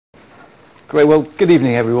Great. Well, good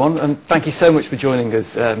evening, everyone, and thank you so much for joining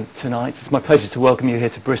us tonight. It's my pleasure to welcome you here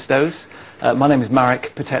to Bristows. My name is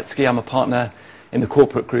Marek Patetsky. I'm a partner in the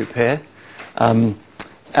corporate group here. Now,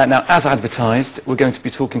 as advertised, we're going to be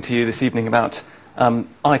talking to you this evening about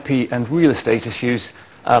IP and real estate issues,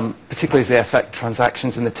 particularly as they affect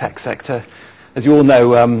transactions in the tech sector. As you all know,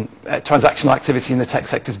 transactional activity in the tech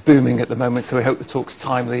sector is booming at the moment, so we hope the talk's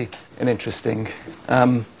timely and interesting.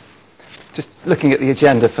 Just looking at the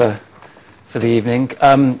agenda for the evening.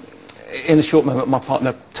 In a short moment, my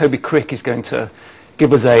partner Toby Crick is going to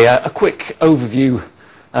give us a quick overview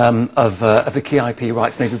of the key IP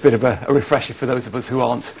rights, maybe a bit of a refresher for those of us who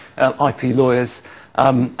aren't IP lawyers.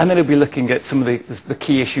 And then he'll be looking at some of the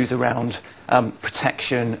key issues around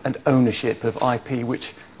protection and ownership of IP,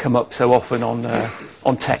 which come up so often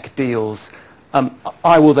on tech deals.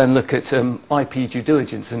 I will then look at IP due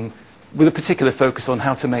diligence, and with a particular focus on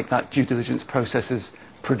how to make that due diligence process as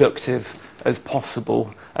productive as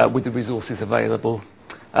possible with the resources available.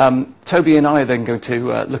 Toby and I are then going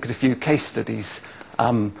to look at a few case studies,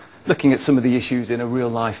 looking at some of the issues in a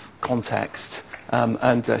real-life context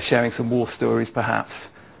and sharing some war stories perhaps.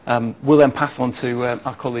 We'll then pass on to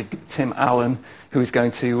our colleague Tim Allen, who is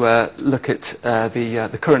going to look at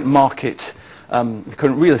the current market, the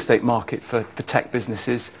current real estate market for tech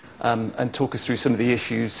businesses, and talk us through some of the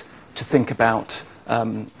issues to think about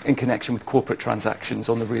in connection with corporate transactions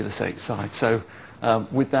on the real estate side. So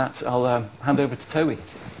with that, I'll hand over to Toby.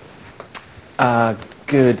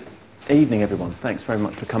 Good evening, everyone. Thanks very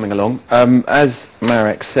much for coming along. As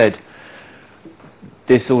Marek said,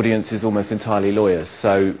 this audience is almost entirely lawyers.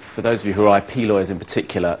 So for those of you who are IP lawyers in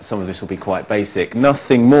particular, some of this will be quite basic.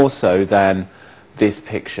 Nothing more so than this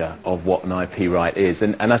picture of what an IP right is.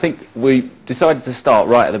 And I think we decided to start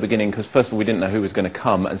right at the beginning because first of all, we didn't know who was going to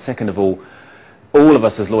come, and second of all of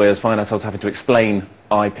us as lawyers find ourselves having to explain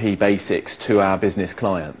IP basics to our business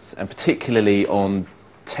clients, and particularly on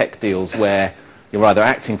tech deals where you're either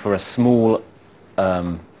acting for a small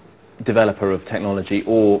developer of technology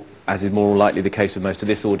or, as is more likely the case with most of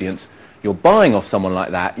this audience, you're buying off someone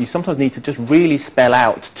like that. You sometimes need to just really spell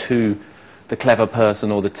out to the clever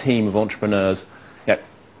person or the team of entrepreneurs, you know,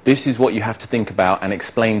 this is what you have to think about and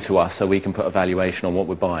explain to us so we can put a valuation on what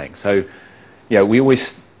we're buying. So, you know, we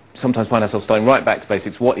always sometimes find ourselves starting right back to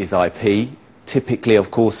basics. What is IP? Typically,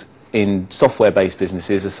 of course, in software-based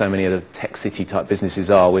businesses, as so many of the tech city type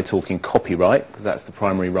businesses are, we're talking copyright, because that's the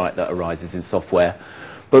primary right that arises in software.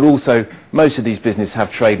 But also, most of these businesses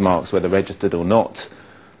have trademarks, whether registered or not.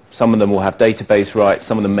 Some of them will have database rights.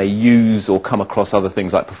 Some of them may use or come across other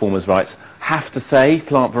things like performance rights. Have to say,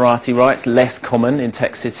 plant variety rights, less common in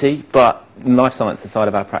tech city, but life sciences side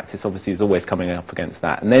of our practice obviously is always coming up against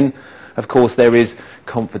that. And then, of course, there is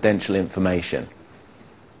confidential information.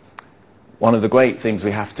 One of the great things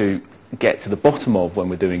we have to get to the bottom of when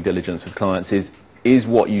we're doing diligence with clients is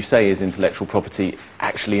what you say is intellectual property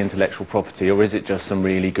actually intellectual property, or is it just some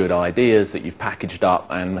really good ideas that you've packaged up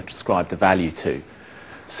and ascribed a value to?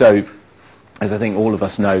 So, as I think all of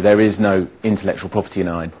us know, there is no intellectual property in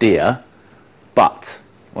an idea, but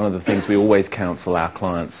one of the things we always counsel our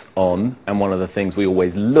clients on, and one of the things we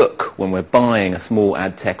always look when we're buying a small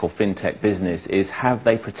AdTech or FinTech business, is have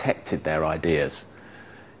they protected their ideas?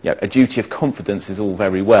 You know, a duty of confidence is all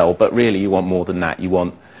very well, but really you want more than that. You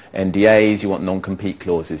want NDAs, you want non-compete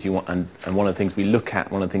clauses, you want, and one of the things we look at,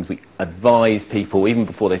 one of the things we advise people, even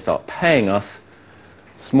before they start paying us,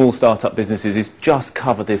 small startup businesses, is just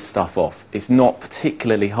cover this stuff off. It's not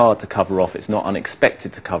particularly hard to cover off, it's not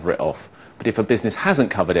unexpected to cover it off. But if a business hasn't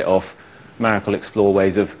covered it off, Marek will explore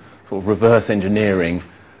ways of sort of reverse engineering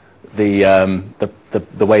the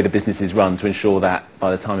way the business is run to ensure that by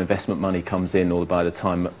the time investment money comes in or by the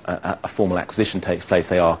time a formal acquisition takes place,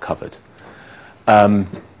 they are covered.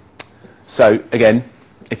 So again,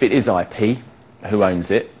 if it is IP, who owns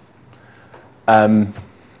it?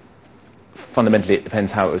 Fundamentally, it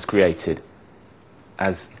depends how it was created.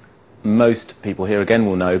 As most people here again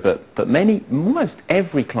will know, but almost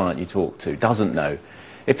every client you talk to doesn't know.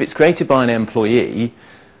 If it's created by an employee,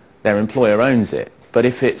 their employer owns it. But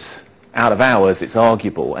if it's out of hours, it's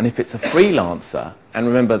arguable. And if it's a freelancer, and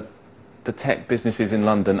remember, the tech businesses in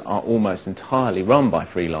London are almost entirely run by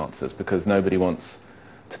freelancers because nobody wants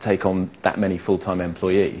to take on that many full-time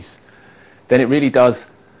employees, then it really does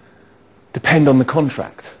depend on the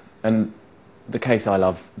contract. And the case I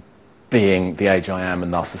love, being the age I am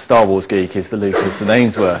and thus a Star Wars geek, is the Lucas and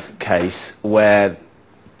Ainsworth case, where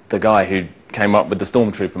the guy who came up with the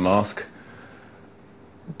Stormtrooper mask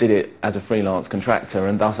did it as a freelance contractor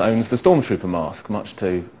and thus owns the Stormtrooper mask, much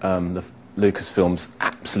to the Lucasfilm's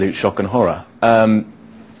absolute shock and horror.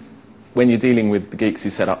 When you're dealing with the geeks who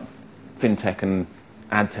set up FinTech and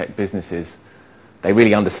AdTech businesses, they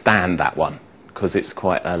really understand that one because it's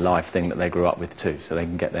quite a live thing that they grew up with too, so they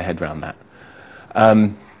can get their head around that.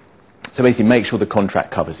 So basically make sure the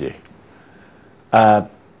contract covers you.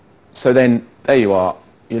 So then there you are,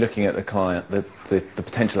 you're looking at the client, the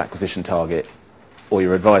potential acquisition target, or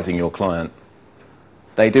you're advising your client.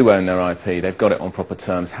 They do own their IP, they've got it on proper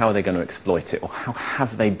terms, how are they going to exploit it, or how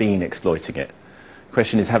have they been exploiting it? The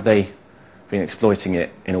question is, have they been exploiting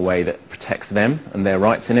it in a way that protects them and their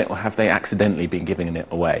rights in it, or have they accidentally been giving it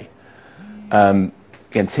away?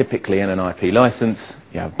 Again, typically in an IP license,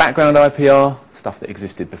 you have background IPR, stuff that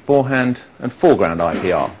existed beforehand, and foreground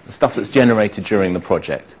IPR, the stuff that's generated during the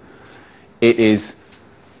project. It is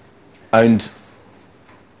owned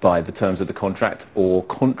by the terms of the contract or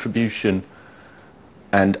contribution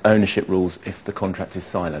and ownership rules if the contract is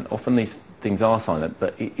silent. Often these things are silent,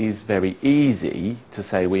 but it is very easy to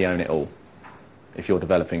say we own it all. If you're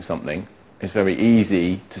developing something, it's very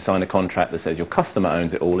easy to sign a contract that says your customer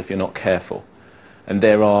owns it all if you're not careful. And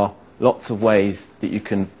there are lots of ways that you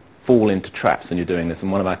can fall into traps when you're doing this,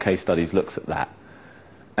 and one of our case studies looks at that.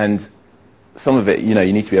 And some of it, you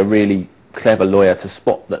need to be a really clever lawyer to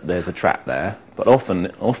spot that there's a trap there, but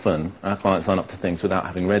often our clients sign up to things without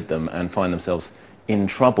having read them and find themselves in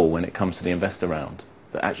trouble when it comes to the investor round,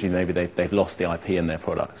 that actually maybe they've lost the IP in their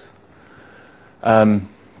products.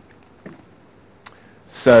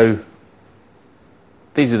 So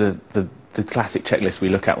these are the classic checklists we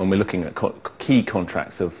look at when we're looking at key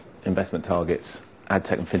contracts of investment targets,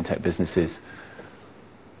 AdTech and FinTech businesses.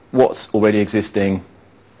 What's already existing?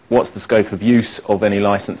 What's the scope of use of any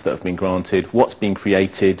license that have been granted? What's been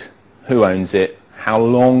created? Who owns it? How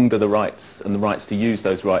long do the rights and the rights to use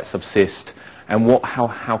those rights subsist? And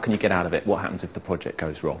how can you get out of it? What happens if the project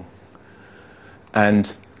goes wrong?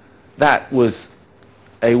 And that was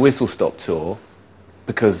a whistle-stop tour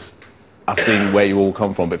because I've seen where you all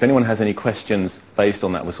come from. But if anyone has any questions based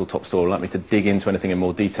on that whistle-stop tour or like me to dig into anything in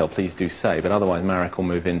more detail, please do say. But otherwise, Marek will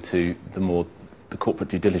move into the corporate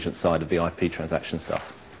due diligence side of the IP transaction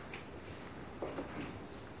stuff.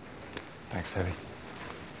 Thanks, Toby.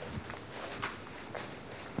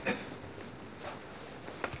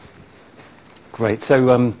 Great.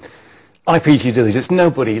 So IP due diligence,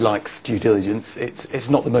 nobody likes due diligence. It's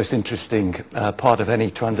not the most interesting part of any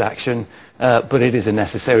transaction, but it is a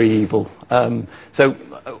necessary evil. So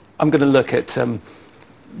I'm going to look at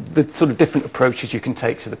the sort of different approaches you can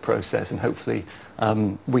take to the process, and hopefully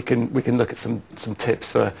we can look at some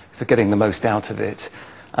tips for getting the most out of it.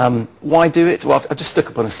 Why do it? Well, I've just stuck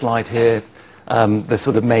up on a slide here the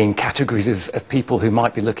sort of main categories of people who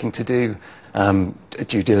might be looking to do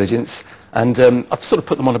due diligence. And I've sort of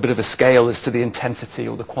put them on a bit of a scale as to the intensity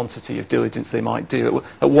or the quantity of diligence they might do.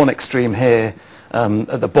 At one extreme here,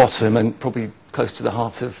 at the bottom, and probably close to the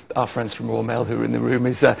heart of our friends from Royal Mail who are in the room,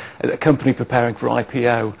 is a company preparing for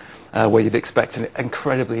IPO, where you'd expect an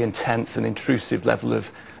incredibly intense and intrusive level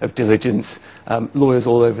of diligence, lawyers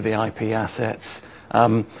all over the IP assets.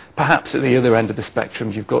 Perhaps at the other end of the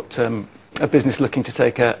spectrum, you've got a business looking to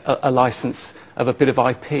take a license of a bit of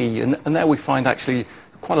IP, and there we find actually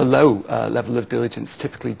quite a low level of diligence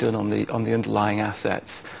typically done on the underlying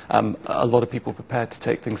assets. A lot of people prepared to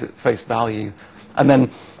take things at face value, and then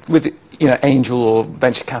with angel or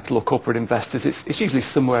venture capital or corporate investors, it's usually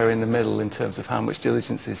somewhere in the middle in terms of how much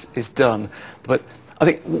diligence is done. But I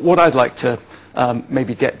think what I'd like to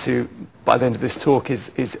maybe get to by the end of this talk is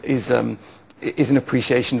an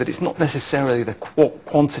appreciation that it's not necessarily the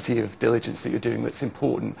quantity of diligence that you're doing that's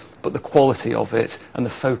important, but the quality of it and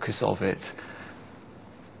the focus of it.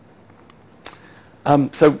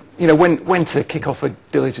 So, when to kick off a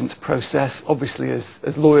diligence process? Obviously,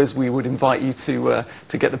 as lawyers, we would invite you to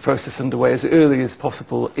get the process underway as early as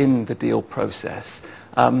possible in the deal process.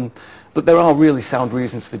 But there are really sound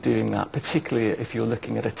reasons for doing that, particularly if you're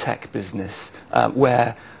looking at a tech business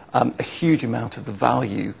where a huge amount of the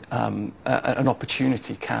value, an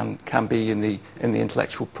opportunity can be in the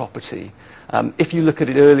intellectual property. If you look at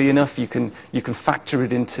it early enough, you can factor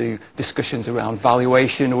it into discussions around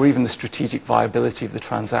valuation or even the strategic viability of the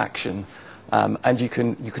transaction, and you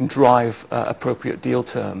can drive appropriate deal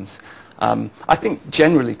terms. I think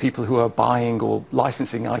generally people who are buying or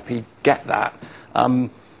licensing IP get that.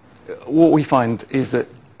 What we find is that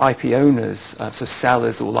IP owners, so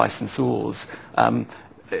sellers or licensors,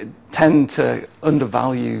 tend to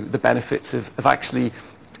undervalue the benefits of actually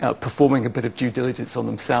performing a bit of due diligence on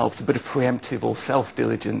themselves, a bit of preemptive or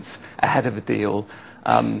self-diligence ahead of a deal.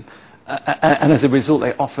 And as a result,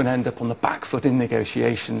 they often end up on the back foot in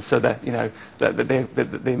negotiations, so that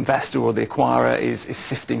the investor or the acquirer is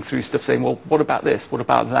sifting through stuff saying, well, what about this? What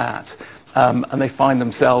about that? and they find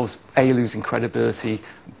themselves A, losing credibility,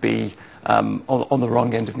 B, on the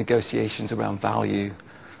wrong end of negotiations around value.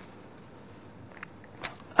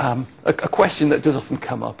 A question that does often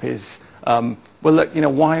come up is, well, look,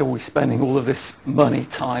 why are we spending all of this money,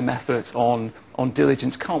 time, effort on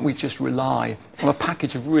diligence? Can't we just rely on a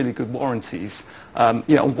package of really good warranties?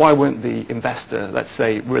 Why won't the investor, let's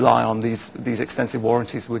say, rely on these extensive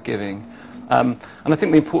warranties we're giving? And I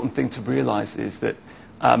think the important thing to realize is that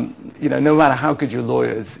no matter how good your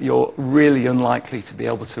lawyers, you're really unlikely to be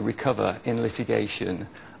able to recover in litigation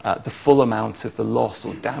the full amount of the loss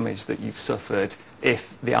or damage that you've suffered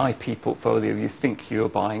if the IP portfolio you think you're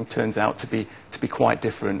buying turns out to be quite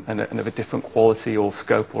different and of a different quality or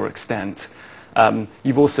scope or extent.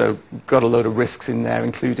 You've also got a load of risks in there,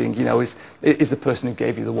 including, is the person who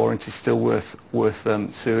gave you the warranty still worth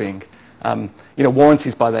suing?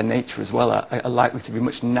 Warranties by their nature as well are likely to be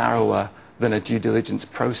much narrower than a due diligence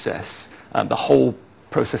process. The whole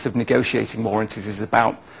process of negotiating warranties is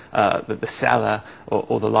about the seller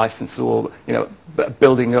or the licensor,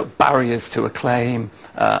 building up barriers to a claim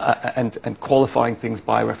and qualifying things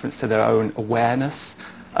by reference to their own awareness.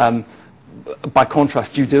 By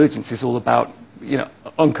contrast, due diligence is all about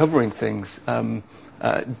uncovering things,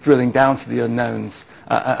 drilling down to the unknowns,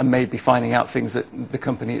 and maybe finding out things that the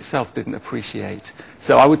company itself didn't appreciate.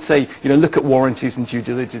 So I would say, look at warranties and due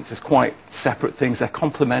diligence as quite separate things. They're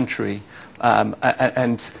complementary.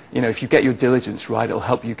 And if you get your diligence right, it'll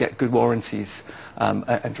help you get good warranties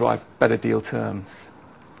and drive better deal terms.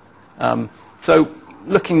 So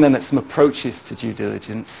looking then at some approaches to due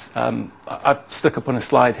diligence, I've stuck up on a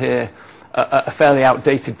slide here a fairly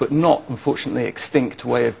outdated but not unfortunately extinct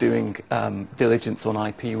way of doing diligence on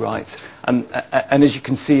IP rights. And as you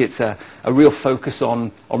can see, it's a real focus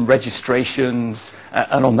on registrations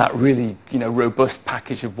and on that really robust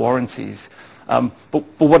package of warranties. But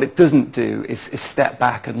what it doesn't do is step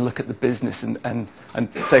back and look at the business and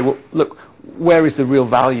say, well, look, where is the real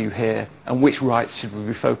value here and which rights should we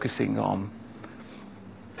be focusing on?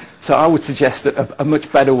 So I would suggest that a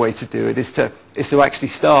much better way to do it is to actually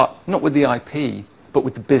start not with the IP, but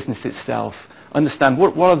with the business itself. Understand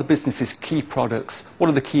what are the business's key products, what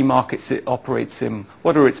are the key markets it operates in,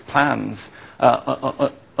 what are its plans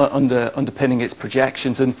underpinning its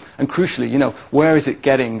projections, and crucially, where is it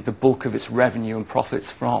getting the bulk of its revenue and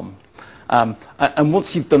profits from? And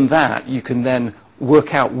once you've done that, you can then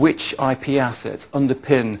work out which IP assets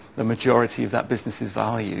underpin the majority of that business's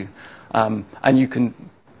value, and you can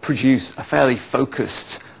produce a fairly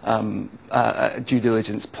focused due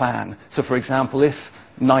diligence plan. So, for example, if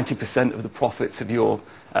 90% of the profits of your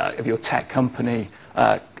tech company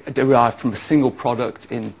derived from a single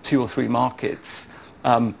product in 2 or 3 markets,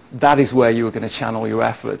 that is where you are going to channel your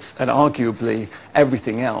efforts, and arguably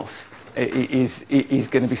everything else is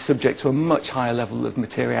going to be subject to a much higher level of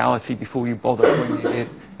materiality before you bother bringing it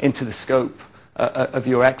into the scope of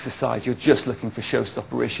your exercise. You're just looking for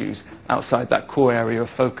showstopper issues outside that core area of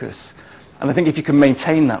focus. And I think if you can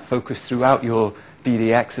maintain that focus throughout your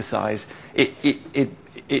DD exercise,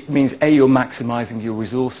 it means A, you're maximizing your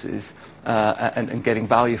resources and getting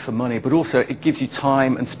value for money, but also it gives you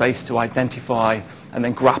time and space to identify and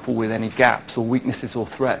then grapple with any gaps or weaknesses or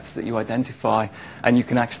threats that you identify, and you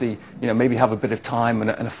can actually maybe have a bit of time and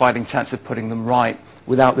a fighting chance of putting them right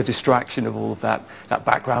without the distraction of all of that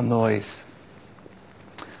background noise.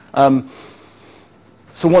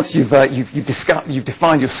 So once you've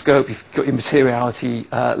defined your scope, you've got your materiality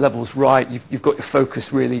levels right, you've got your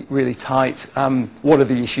focus really tight. What are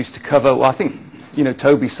the issues to cover? Well, I think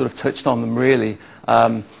Toby sort of touched on them really.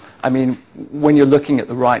 I mean, when you're looking at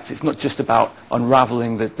the rights, it's not just about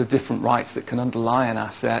unraveling the different rights that can underlie an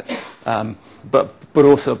asset, but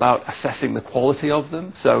also about assessing the quality of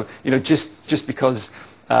them. So just because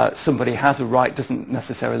somebody has a right doesn't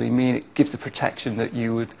necessarily mean it gives the protection that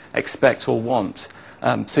you would expect or want.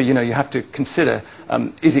 So you have to consider,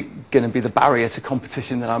 is it going to be the barrier to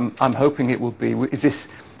competition that I'm hoping it will be? Is this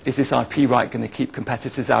IP right going to keep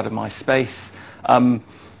competitors out of my space?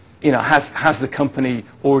 Has the company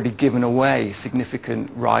already given away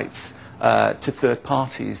significant rights to third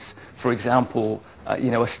parties? For example,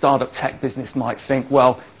 a startup tech business might think,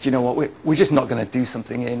 well, do you know what? We're just not going to do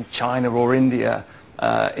something in China or India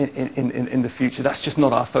in the future. That's just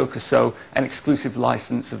not our focus. So an exclusive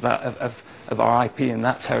license of our IP in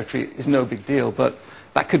that territory is no big deal. But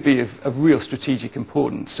that could be of real strategic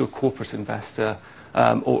importance to a corporate investor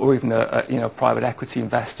or even a private equity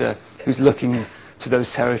investor who's looking to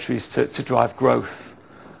those territories to drive growth.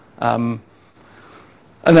 And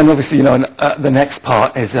then obviously, the next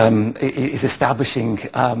part is establishing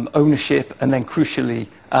ownership, and then crucially,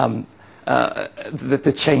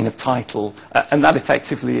 the chain of title, and that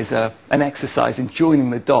effectively is an exercise in joining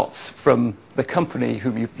the dots from the company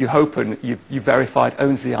whom you hope and you verified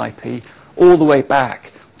owns the IP all the way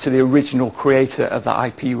back to the original creator of that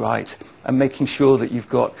IP right, and making sure that you've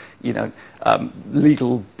got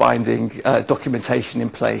legal binding documentation in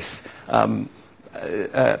place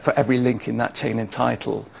for every link in that chain and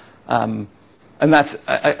title. And that's,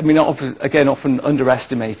 I mean, again, often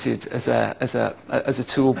underestimated as a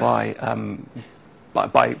tool by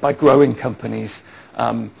growing companies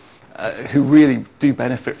who really do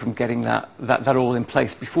benefit from getting that all in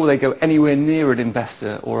place before they go anywhere near an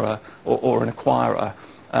investor or an acquirer.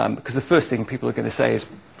 Because the first thing people are going to say is,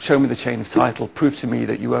 show me the chain of title, prove to me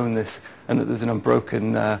that you own this and that there's an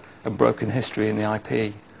unbroken history in the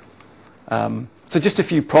IP. So just a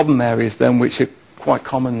few problem areas then, which are quite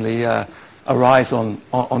commonly arise on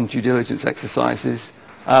due diligence exercises.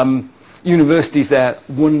 Universities, they're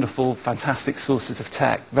wonderful, fantastic sources of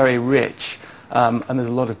tech, very rich, and there's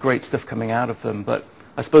a lot of great stuff coming out of them. But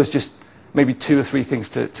I suppose just maybe 2 or 3 things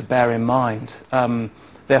to bear in mind.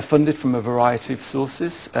 They're funded from a variety of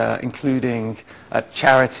sources, including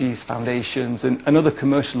charities, foundations, and other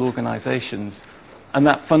commercial organizations. And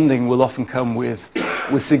that funding will often come with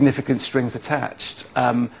significant strings attached.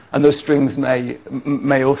 And those strings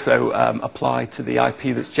may also apply to the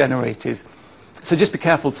IP that's generated. So just be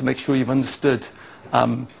careful to make sure you've understood,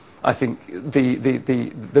 I think, the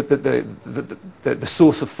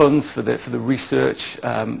source of funds for the research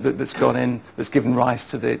that's gone in, that's given rise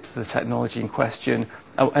to the technology in question,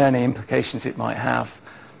 and any implications it might have.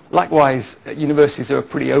 Likewise, universities are a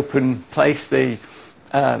pretty open place. They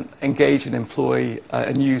engage and employ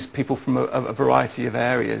and use people from a variety of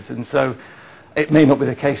areas, and so it may not be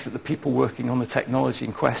the case that the people working on the technology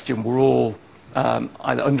in question were all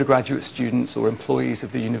either undergraduate students or employees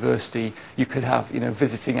of the university. You could have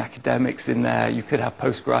visiting academics in there. You could have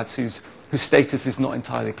postgrads whose status is not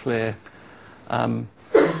entirely clear.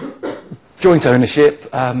 Joint ownership,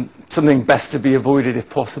 something best to be avoided if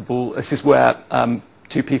possible. This is where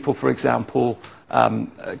 2 people, for example,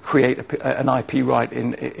 create an IP right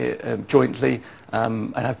jointly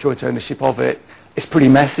and have joint ownership of it. It's pretty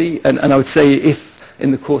messy, and I would say if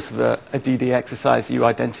in the course of a DD exercise you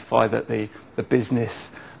identify that the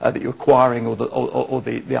business that you're acquiring or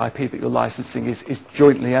the IP that you're licensing is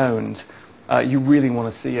jointly owned, you really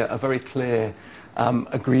want to see a very clear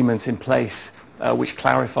agreement in place which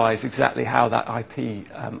clarifies exactly how that IP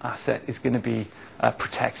asset is going to be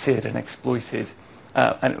protected and exploited.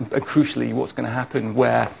 And crucially, what's going to happen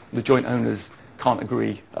where the joint owners can't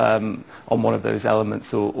agree on one of those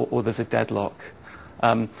elements or there's a deadlock.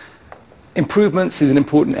 Improvements is an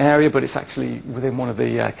important area, but it's actually within one of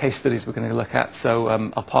the case studies we're going to look at, so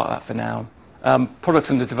I'll park that for now. Products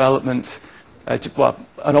under development, well,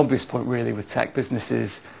 an obvious point really with tech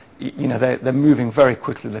businesses, they're moving very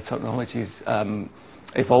quickly, the technology's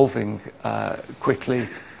evolving quickly,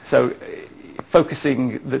 so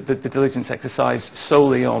focusing the diligence exercise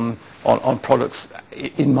solely on products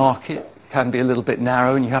in market can be a little bit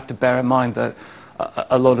narrow, and you have to bear in mind that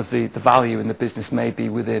a lot of the value in the business may be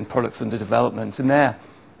within products under development, and there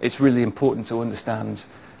it's really important to understand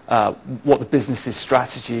what the business's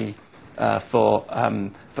strategy for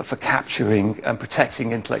capturing and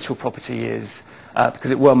protecting intellectual property is,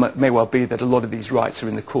 because it may well be that a lot of these rights are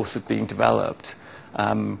in the course of being developed.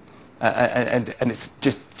 And it's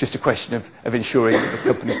just a question of ensuring that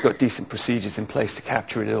the company's got decent procedures in place to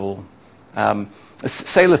capture it all. A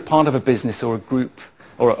sale of part of a business or a group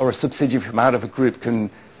or a subsidiary from out of a group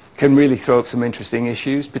can really throw up some interesting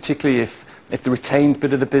issues, particularly if the retained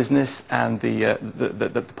bit of the business and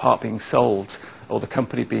the part being sold or the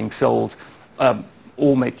company being sold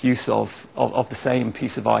all make use of the same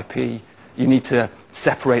piece of IP. You need to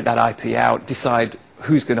separate that IP out, decide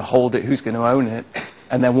who's going to hold it, who's going to own it,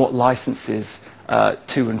 and then what licenses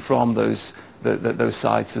to and from those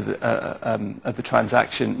sides of the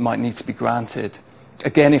transaction might need to be granted.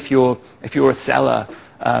 Again, if you're a seller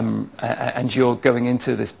and you're going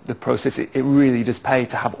into the process, it really does pay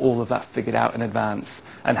to have all of that figured out in advance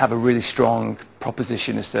and have a really strong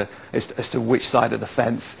proposition as to which side of the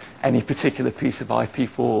fence any particular piece of IP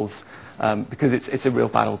falls, because it's a real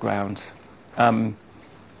battleground. And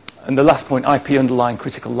the last point, IP underlying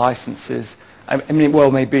critical licenses. I mean, it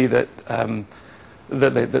well may be that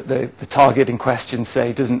the target in question,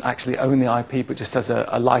 say, doesn't actually own the IP, but just has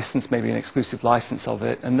a license, maybe an exclusive license of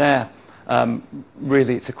it. And there,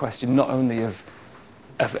 really, it's a question not only of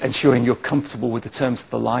ensuring you're comfortable with the terms of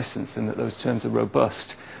the license and that those terms are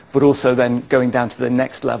robust, but also then going down to the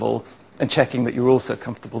next level and checking that you're also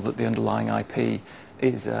comfortable that the underlying IP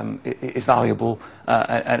is valuable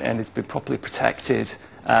and has been properly protected,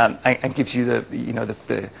 and gives you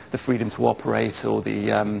the freedom to operate, or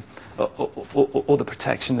the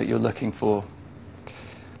protection that you're looking for.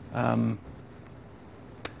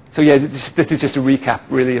 So yeah, this is just a recap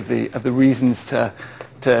really of the reasons to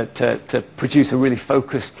produce a really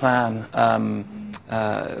focused plan for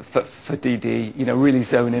DD. Really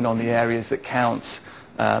zone in on the areas that count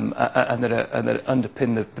and that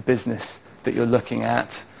underpin the business that you're looking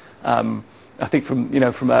at. I think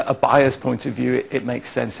from a buyer's point of view, it makes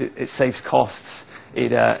sense. It saves costs.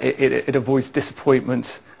 It avoids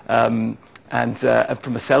disappointment. And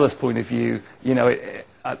from a seller's point of view,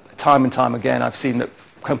 time and time again, I've seen that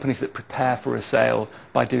companies that prepare for a sale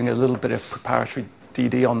by doing a little bit of preparatory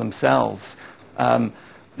DD on themselves,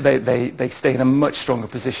 they stay in a much stronger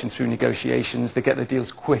position through negotiations. They get their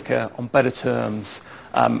deals quicker, on better terms,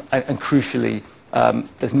 and crucially,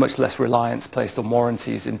 there's much less reliance placed on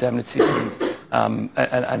warranties, indemnities,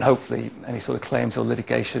 and hopefully any sort of claims or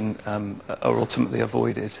litigation are ultimately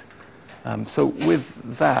avoided. So with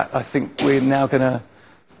that, I think we're now going to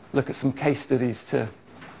look at some case studies to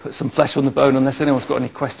put some flesh on the bone, unless anyone's got any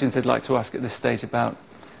questions they'd like to ask at this stage about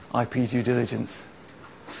IP due diligence.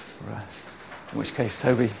 Right. In which case,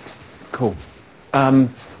 Toby. Cool.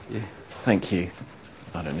 Thank you.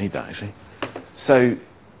 I don't need that, actually. So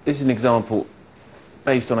this is an example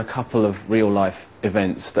based on a couple of real-life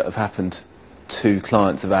events that have happened to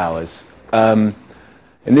clients of ours. In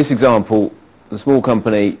this example, the small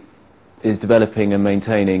company is developing and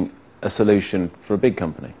maintaining a solution for a big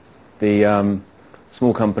company. The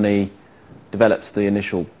small company develops the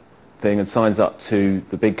initial thing and signs up to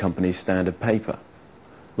the big company's standard paper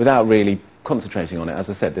without really concentrating on it. As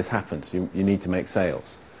I said, this happens. You need to make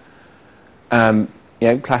sales.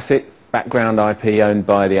 Classic background IP owned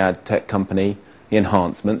by the AdTech company. The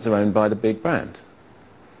enhancements are owned by the big brand.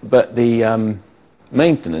 But the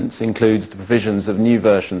maintenance includes the provisions of new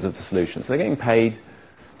versions of the solution. So they're getting paid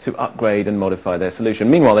to upgrade and modify their solution.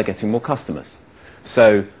 Meanwhile, they're getting more customers.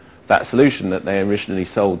 So that solution that they originally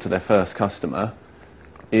sold to their first customer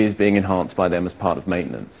is being enhanced by them as part of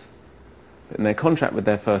maintenance. But in their contract with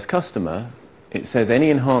their first customer, it says any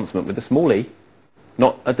enhancement with a small e,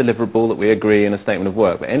 not a deliverable that we agree in a statement of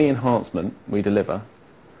work, but any enhancement we deliver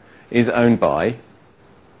is owned by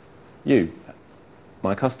you,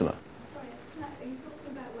 my customer. Sorry, are you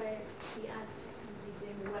talking about where the AdTech company is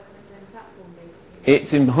doing the work on its own platform, basically?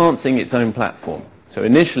 It's enhancing its own platform. So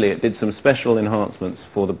initially it did some special enhancements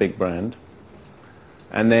for the big brand,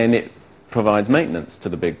 and then it provides maintenance to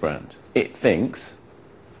the big brand. It thinks,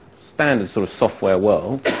 standard sort of software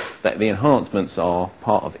world, that the enhancements are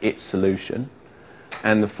part of its solution,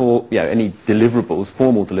 and any deliverables,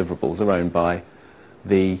 formal deliverables, are owned by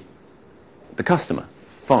the customer.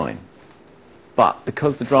 Fine. But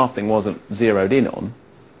because the drafting wasn't zeroed in on,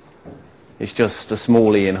 it's just a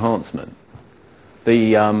small e enhancement.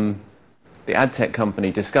 The AdTech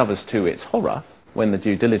company discovers to its horror, when the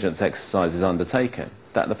due diligence exercise is undertaken,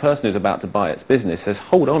 that the person who's about to buy its business says,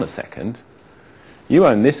 hold on a second, you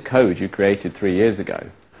own this code you created 3 years ago,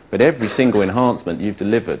 but every single enhancement you've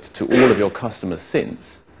delivered to all of your customers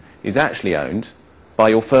since is actually owned by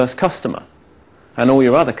your first customer. And all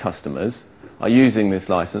your other customers are using this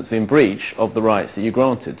license in breach of the rights that you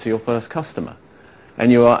granted to your first customer.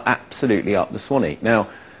 And you are absolutely up the swanny. Now,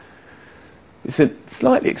 it's a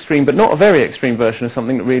slightly extreme, but not a very extreme version of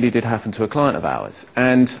something that really did happen to a client of ours.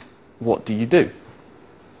 And what do you do?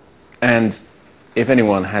 And if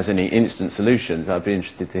anyone has any instant solutions, I'd be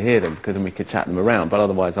interested to hear them, because then we could chat them around. But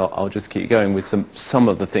otherwise, I'll just keep going with some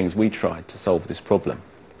of the things we tried to solve this problem.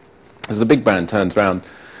 As the big brand turns around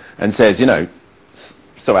and says,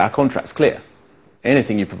 so our contract's clear.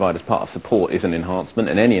 Anything you provide as part of support is an enhancement,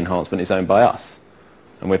 and any enhancement is owned by us.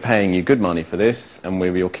 And we're paying you good money for this, and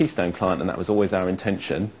we're your keystone client, and that was always our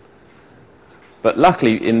intention. But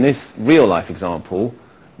luckily, in this real-life example,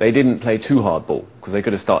 they didn't play too hardball, because they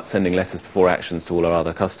could have started sending letters before actions to all our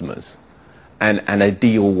other customers. And a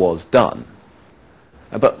deal was done.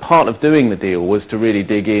 But part of doing the deal was to really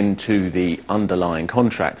dig into the underlying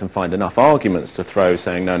contract and find enough arguments to throw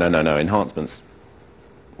saying, no, enhancements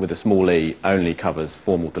with a small e only covers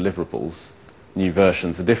formal deliverables. New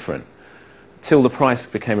versions are different. Till the price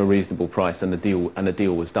became a reasonable price and the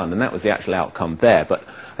deal was done. And that was the actual outcome there. But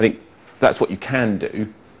I think that's what you can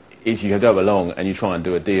do, is you go along and you try and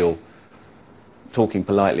do a deal talking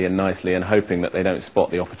politely and nicely and hoping that they don't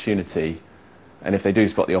spot the opportunity. And if they do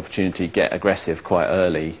spot the opportunity, get aggressive quite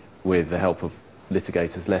early with the help of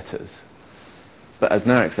litigators' letters. But as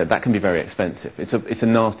Narek said, that can be very expensive. It's a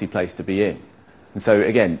nasty place to be in. And so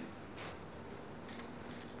again,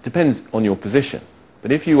 depends on your position.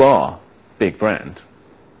 But if you are big brand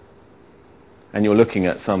and you're looking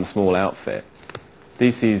at some small outfit,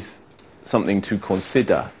 this is something to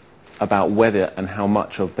consider about whether and how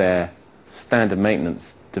much of their standard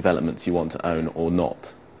maintenance developments you want to own or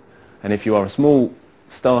not. And if you are a small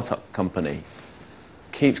startup company,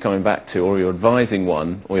 keeps coming back to, or you're advising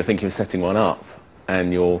one, or you're thinking of setting one up,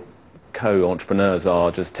 and your co-entrepreneurs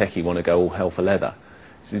are just techie, want to go all hell for leather.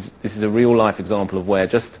 This is a real-life example of where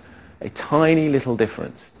just a tiny little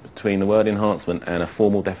difference between the word enhancement and a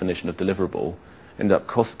formal definition of deliverable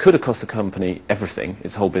could have cost the company everything,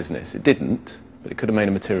 its whole business. It didn't, but it could have made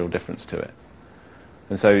a material difference to it.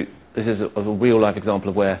 And so this is a real-life example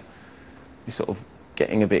of where you're sort of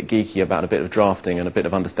getting a bit geeky about a bit of drafting and a bit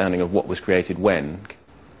of understanding of what was created when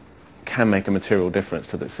can make a material difference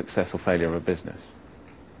to the success or failure of a business.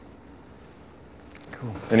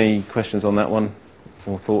 Cool. Any questions on that one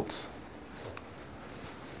or thoughts?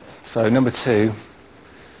 So number 2,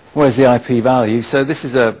 where's the IP value? So this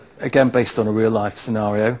is again based on a real life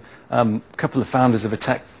scenario. A couple of founders of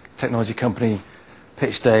a technology company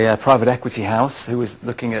pitched a private equity house who was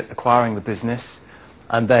looking at acquiring the business,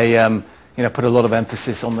 and they put a lot of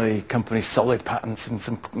emphasis on the company's solid patents and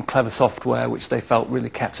some clever software which they felt really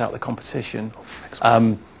kept out the competition.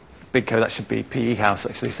 Big Co, that should be PE house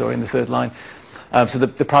actually, sorry, in the third line. So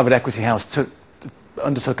the private equity house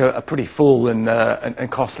undertook a pretty full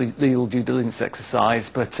and costly legal due diligence exercise,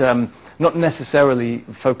 but not necessarily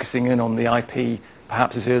focusing in on the IP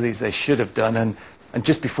perhaps as early as they should have done. And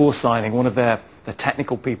just before signing, one of the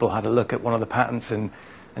technical people had a look at one of the patents and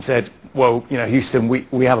said, well, Houston,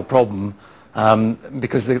 we have a problem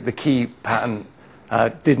because the key patent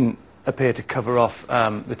didn't appear to cover off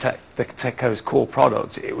the TechCo's core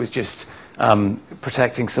product. It was just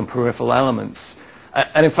protecting some peripheral elements.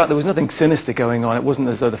 And in fact, there was nothing sinister going on. It wasn't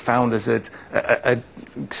as though the founders had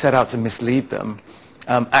set out to mislead them.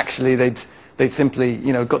 Actually, they'd simply,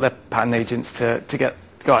 got their patent agents to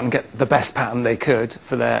go out and get the best patent they could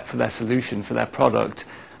for their solution, for their product.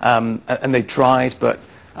 And they tried, but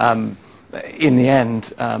in the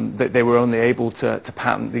end, they were only able to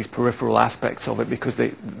patent these peripheral aspects of it because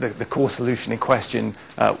the core solution in question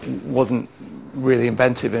wasn't really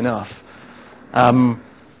inventive enough.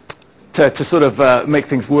 To sort of make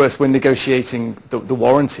things worse, when negotiating the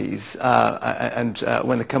warranties and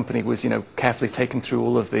when the company was carefully taken through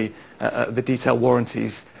all of the detailed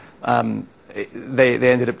warranties,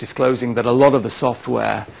 they ended up disclosing that a lot of the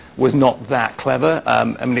software was not that clever. I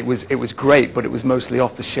mean, it was great, but it was mostly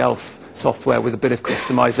off-the-shelf software with a bit of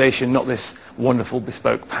customization, not this wonderful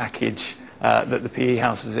bespoke package that the PE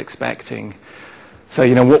house was expecting. So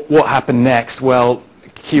what happened next? Well,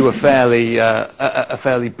 cue a fairly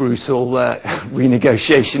brutal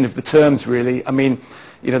renegotiation of the terms, really. I mean,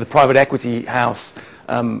 the private equity house,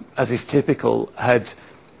 as is typical,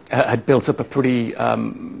 had built up a pretty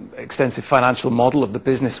extensive financial model of the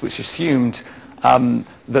business, which assumed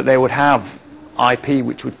that they would have IP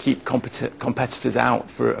which would keep competitors out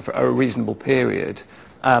for a reasonable period.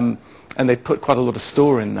 And they put quite a lot of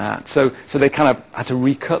store in that. So they kind of had to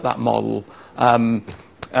recut that model and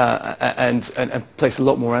place a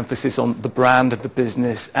lot more emphasis on the brand of the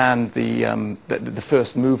business and the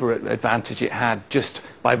first mover advantage it had just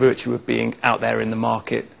by virtue of being out there in the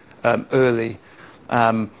market early.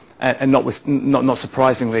 And not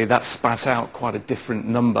surprisingly, that spat out quite a different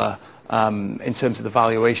number in terms of the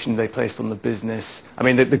valuation they placed on the business. I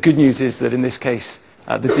mean, the good news is that in this case,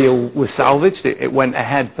 the deal was salvaged. It went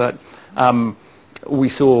ahead, but we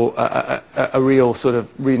saw a real sort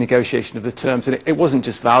of renegotiation of the terms, and it wasn't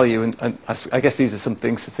just value. And I guess these are some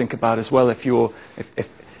things to think about as well. If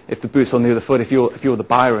the boot's on the other foot, if you're the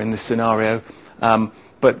buyer in this scenario.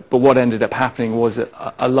 But what ended up happening was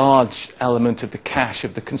a large element of the cash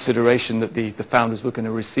of the consideration that the founders were going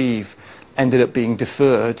to receive ended up being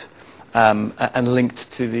deferred and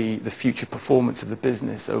linked to the future performance of the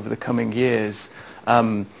business over the coming years,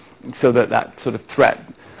 so that sort of threat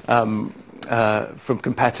from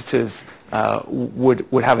competitors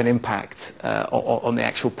would have an impact on the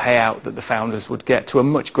actual payout that the founders would get to a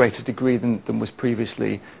much greater degree than was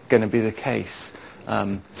previously going to be the case.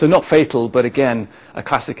 So not fatal, but again, a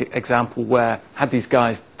classic example where had these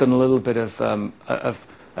guys done a little bit of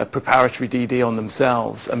a preparatory DD on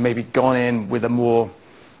themselves and maybe gone in with a more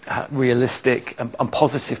realistic and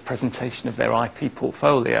positive presentation of their IP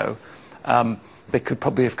portfolio, they could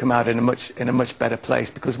probably have come out in a much better place,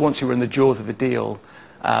 because once you're in the jaws of a deal,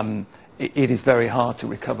 it is very hard to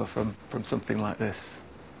recover from something like this.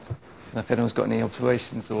 And if anyone's got any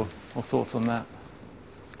observations or thoughts on that,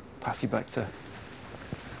 pass you back to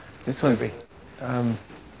this one.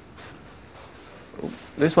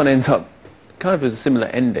 This one ends up kind of a similar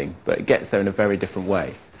ending, but it gets there in a very different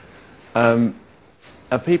way.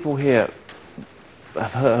 Are people here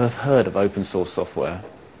have heard of open source software?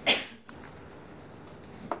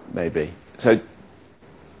 Maybe. So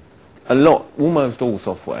almost all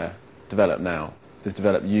software developed now is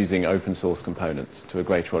developed using open source components to a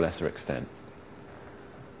greater or lesser extent.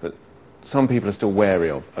 But some people are still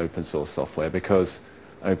wary of open source software because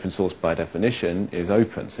open source by definition is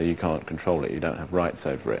open, so you can't control it, you don't have rights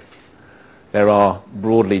over it. There are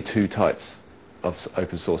broadly two types of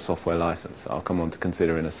open source software license I'll come on to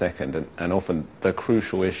consider in a second, and often the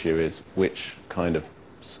crucial issue is which kind of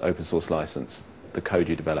open source license the code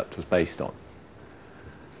you developed was based on,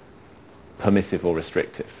 permissive or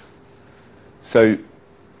restrictive. So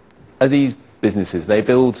are these businesses, they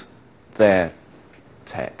build their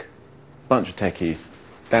tech, a bunch of techies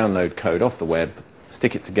download code off the web,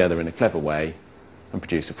 stick it together in a clever way and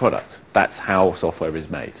produce a product. That's how software is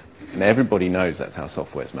made. And everybody knows that's how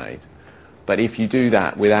software is made. But if you do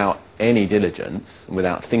that without any diligence,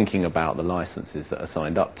 without thinking about the licenses that are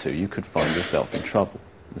signed up to, you could find yourself in trouble.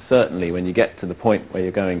 And certainly when you get to the point where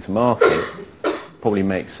you're going to market, it probably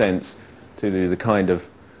makes sense to do the kind of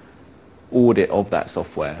audit of that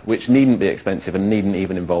software, which needn't be expensive and needn't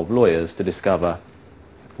even involve lawyers, to discover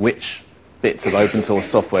which bits of open source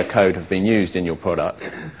software code have been used in your product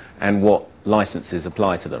and what licenses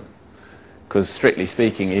apply to them. Because strictly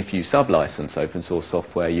speaking, if you sub-license open source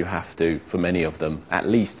software, you have to, for many of them, at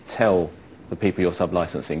least tell the people you're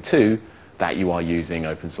sub-licensing to that you are using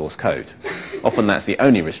open source code. Often that's the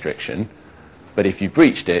only restriction, but if you've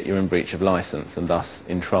breached it, you're in breach of license and thus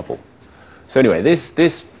in trouble. So anyway, this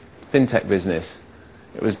FinTech business,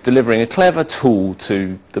 it was delivering a clever tool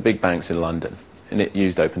to the big banks in London, and it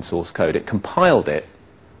used open source code. It compiled it,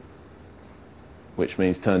 which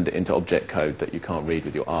means turned it into object code that you can't read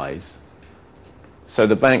with your eyes. So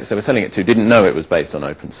the banks they were selling it to didn't know it was based on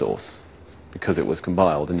open source because it was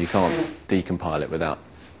compiled, and you can't decompile it without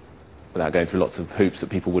going through lots of hoops that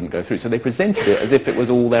people wouldn't go through. So they presented it as if it was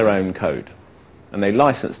all their own code, and they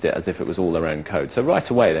licensed it as if it was all their own code. So right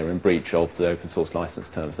away they were in breach of the open source license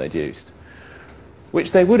terms they'd used,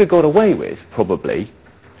 which they would have got away with probably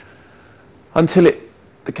until it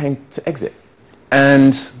came to exit.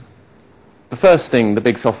 And the first thing the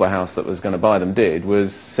big software house that was going to buy them did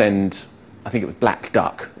was send, I think it was Black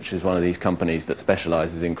Duck, which is one of these companies that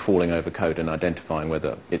specializes in crawling over code and identifying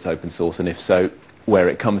whether it's open source, and if so, where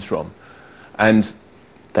it comes from. And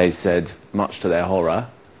they said, much to their horror,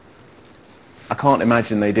 I can't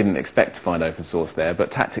imagine they didn't expect to find open source there,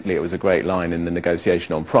 but tactically it was a great line in the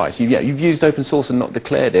negotiation on price. You've used open source and not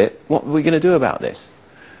declared it. What are we going to do about this?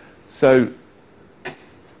 So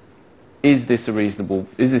is this a reasonable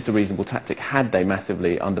tactic? Had they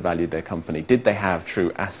massively undervalued their company? Did they have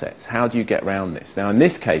true assets? How do you get around this? Now in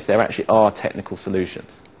this case there actually are technical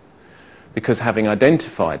solutions, because having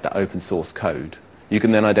identified that open source code, you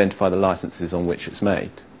can then identify the licenses on which it's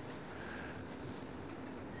made.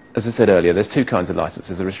 As I said earlier, there's two kinds of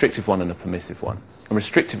licenses, a restrictive one and a permissive one. A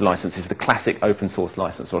restrictive license is the classic open source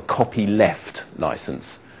license, or a copyleft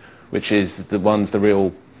license, which is the ones the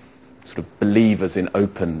real sort of believers in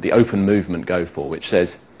the open movement go for, which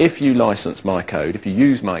says if you license my code, if you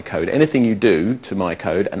use my code, anything you do to my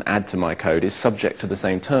code and add to my code is subject to the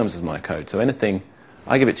same terms as my code. So anything,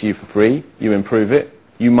 I give it to you for free, you improve it,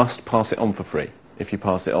 you must pass it on for free if you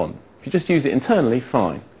pass it on. If you just use it internally,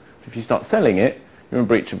 fine. If you start selling it, you're in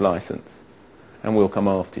breach of license and we'll come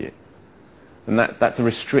after you. And that's a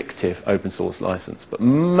restrictive open source license. But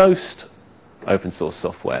most open source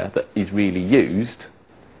software that is really used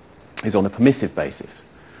is on a permissive basis,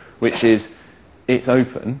 which is it's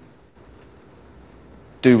open,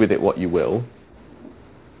 do with it what you will.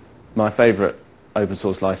 My favorite open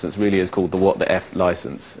source license really is called the What the F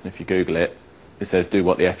license. And if you Google it, it says do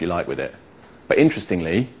what the F you like with it. But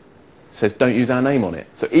interestingly, it says don't use our name on it.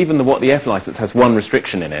 So even the What the F license has one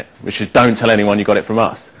restriction in it, which is don't tell anyone you got it from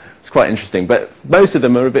us. It's quite interesting. But most of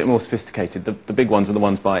them are a bit more sophisticated. The big ones are the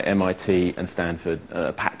ones by MIT and Stanford.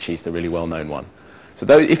 Apache's the really well-known one. So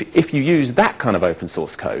if you use that kind of open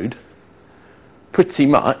source code, pretty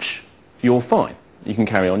much you're fine. You can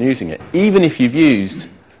carry on using it. Even if you've used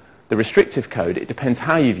the restrictive code, it depends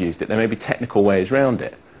how you've used it. There may be technical ways around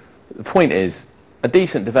it. But the point is, a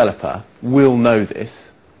decent developer will know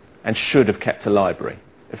this and should have kept a library.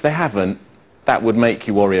 If they haven't, that would make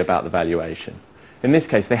you worry about the valuation. In this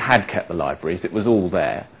case, they had kept the libraries. It was all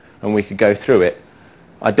there, and we could go through it,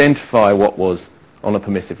 identify what was on a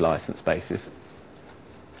permissive license basis,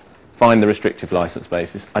 find the restrictive license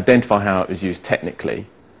basis, identify how it was used technically,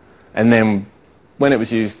 and then when it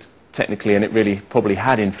was used technically and it really probably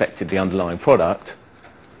had infected the underlying product,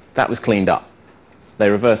 that was cleaned up. They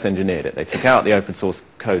reverse engineered it. They took out the open source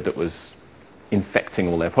code that was infecting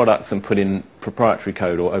all their products and put in proprietary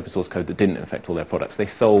code or open source code that didn't infect all their products. They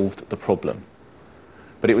solved the problem.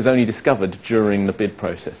 But it was only discovered during the bid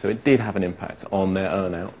process, so it did have an impact on their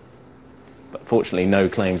earn-out. But fortunately, no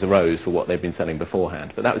claims arose for what they'd been selling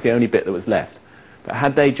beforehand. But that was the only bit that was left. But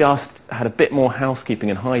had they just had a bit more housekeeping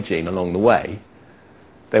and hygiene along the way,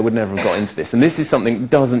 they would never have got into this. And this is something that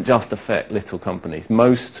doesn't just affect little companies.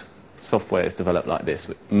 Most software is developed like this.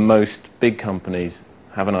 Most big companies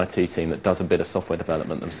have an IT team that does a bit of software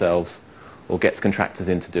development themselves or gets contractors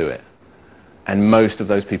in to do it. And most of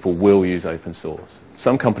those people will use open source.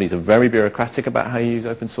 Some companies are very bureaucratic about how you use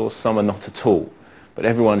open source, some are not at all. But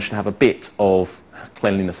everyone should have a bit of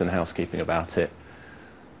cleanliness and housekeeping about it,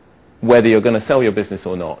 whether you're going to sell your business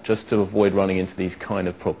or not, just to avoid running into these kind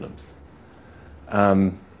of problems.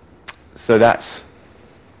 So that's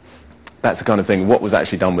the kind of thing, what was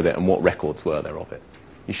actually done with it and what records were there of it.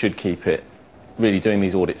 You should keep it. Really, doing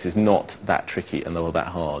these audits is not that tricky and not that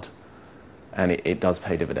hard, and it does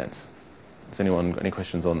pay dividends. Has anyone got any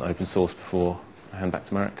questions on open source before I hand back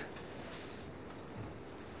to Marek?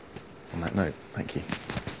 On that note, thank you.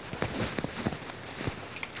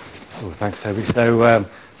 Oh, thanks, Toby. So,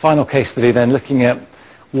 final case study then, looking at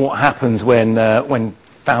what happens when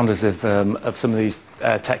founders of some of these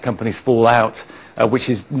tech companies fall out, which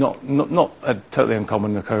is not a totally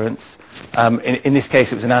uncommon occurrence. In this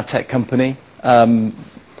case, it was an AdTech company.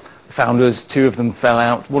 Founders, two of them fell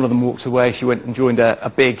out. One of them walked away. She went and joined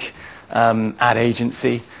a big ad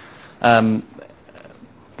agency. The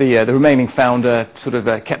remaining founder sort of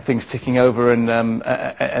kept things ticking over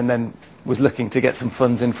and then was looking to get some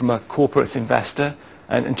funds in from a corporate investor.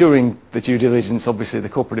 And during the due diligence, obviously, the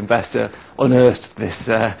corporate investor unearthed this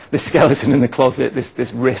skeleton in the closet,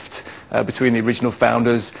 this rift between the original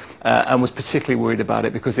founders, and was particularly worried about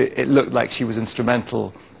it because it looked like she was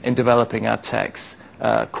instrumental in developing AdTech's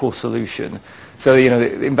core solution. So,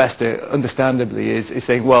 the investor, understandably, is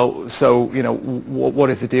saying, well, so, what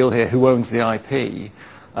is the deal here? Who owns the IP?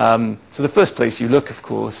 So the first place you look, of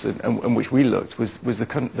course, and which we looked, was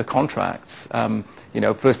the contracts.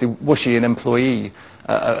 Firstly, was she an employee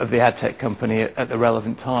of the AdTech company at the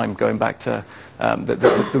relevant time, going back to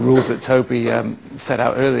the rules that Toby set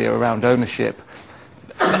out earlier around ownership?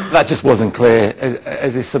 That just wasn't clear,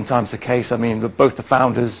 as is sometimes the case. I mean, both the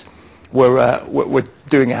founders were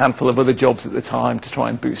doing a handful of other jobs at the time to try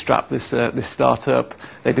and bootstrap this startup.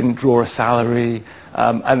 They didn't draw a salary,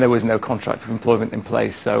 and there was no contract of employment in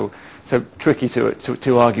place. So tricky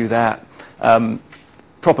to argue that.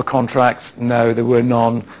 Proper contracts, no, there were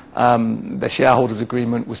none. The shareholders'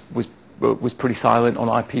 agreement was pretty silent on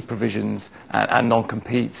IP provisions and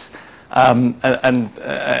non-competes.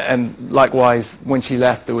 And likewise, when she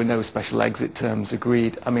left, there were no special exit terms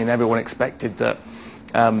agreed. I mean, everyone expected that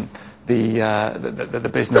the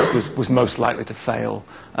business was most likely to fail.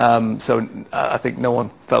 So I think no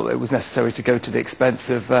one felt it was necessary to go to the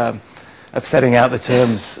expense of setting out the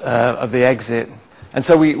terms of the exit. And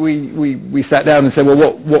so we sat down and said,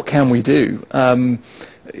 well, what can we do?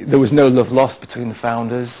 There was no love lost between the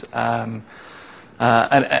founders, and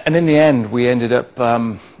in the end, we ended up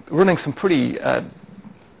running some pretty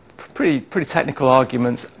technical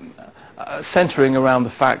arguments, centering around the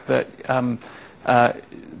fact that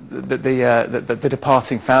the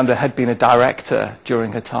departing founder had been a director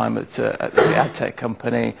during her time at the AdTech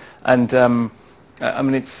company, and I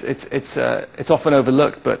mean it's often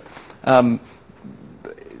overlooked, but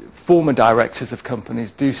former directors of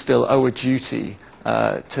companies do still owe a duty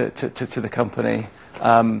to the company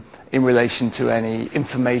in relation to any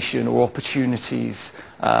information or opportunities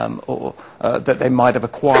that they might have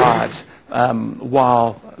acquired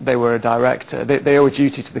while they were a director. They owe a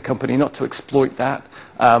duty to the company not to exploit that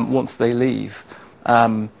once they leave.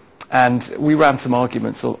 And we ran some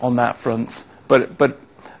arguments on that front, but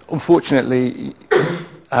unfortunately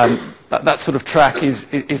that sort of track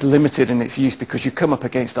is limited in its use because you come up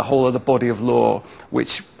against a whole other body of law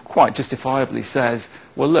which quite justifiably says,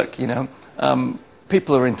 well, look,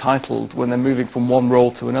 people are entitled when they're moving from one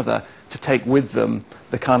role to another to take with them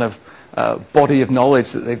the kind of body of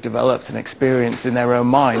knowledge that they've developed and experienced in their own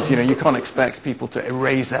minds. You can't expect people to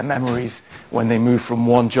erase their memories when they move from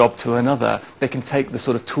one job to another. They can take the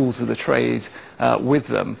sort of tools of the trade with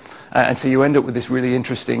them. And so you end up with this really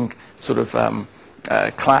interesting sort of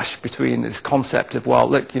clash between this concept of, well,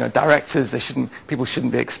 look, directors, people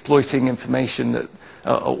shouldn't be exploiting information that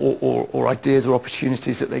or ideas or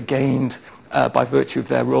opportunities that they gained by virtue of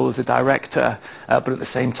their role as a director, but at the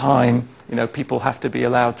same time, people have to be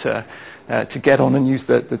allowed to get on and use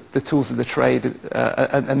the tools of the trade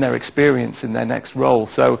and their experience in their next role.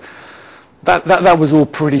 So that was all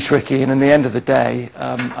pretty tricky, and in the end of the day,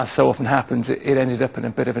 as so often happens, it ended up in a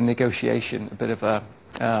bit of a negotiation, a bit of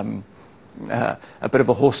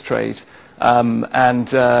a horse trade, and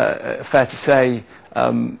fair to say,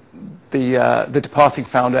 the departing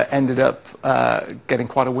founder ended up getting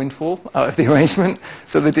quite a windfall out of the arrangement.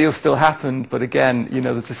 So the deal still happened, but again,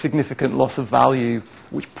 there's a significant loss of value,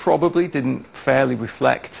 which probably didn't fairly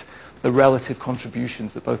reflect the relative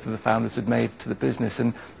contributions that both of the founders had made to the business.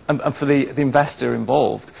 And for the investor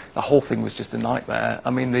involved, the whole thing was just a nightmare. I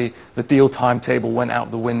mean, the deal timetable went out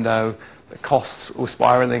the window, the costs were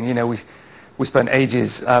spiraling. We spent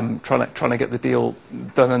ages trying to get the deal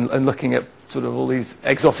done and looking at sort of all these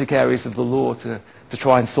exotic areas of the law to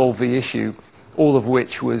try and solve the issue, all of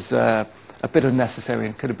which was a bit unnecessary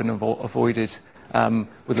and could have been avoided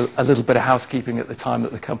with a little bit of housekeeping at the time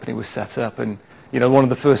that the company was set up. And one of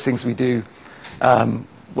the first things we do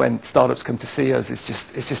when startups come to see us is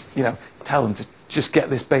just tell them to just get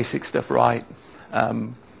this basic stuff right,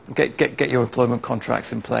 get your employment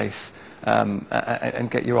contracts in place,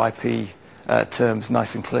 and get your IP terms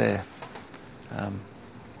nice and clear.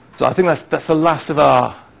 So I think that's the last of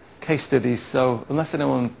our case studies. So unless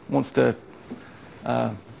anyone wants to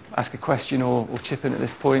ask a question or chip in at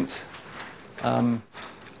this point,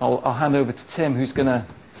 I'll hand over to Tim, who's going to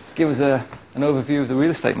give us an overview of the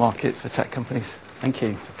real estate market for tech companies. Thank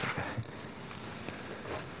you.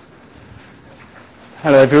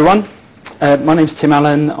 Hello everyone. My name's Tim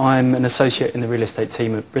Allen. I'm an associate in the real estate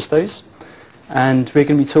team at Bristows, and we're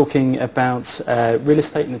going to be talking about real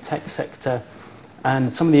estate in the tech sector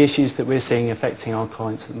and some of the issues that we're seeing affecting our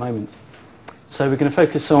clients at the moment. So we're going to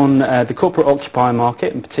focus on the corporate occupier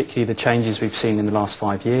market, and particularly the changes we've seen in the last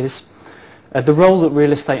 5 years, the role that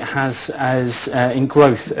real estate has in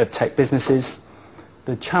growth of tech businesses,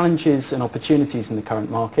 the challenges and opportunities in the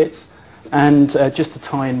current markets, and just to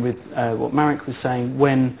tie in with what Marek was saying,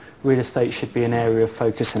 when real estate should be an area of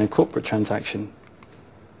focus in a corporate transaction.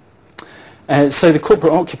 So the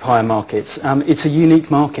corporate occupier markets, it's a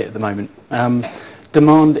unique market at the moment.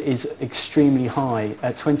 Demand is extremely high.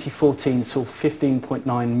 2014 saw 15.9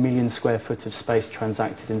 million square foot of space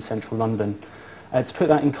transacted in central London. To put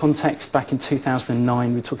that in context, back in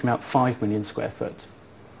 2009 we're talking about 5 million square foot.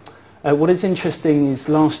 What is interesting is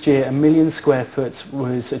last year 1 million square foot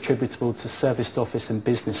was attributable to serviced office and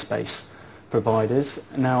business space providers.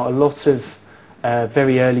 Now a lot of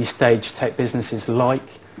very early stage tech businesses like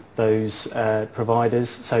those providers,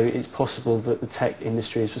 so it's possible that the tech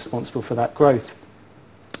industry is responsible for that growth.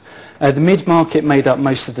 The mid-market made up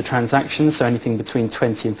most of the transactions, so anything between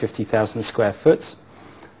 20 and 50,000 square foot.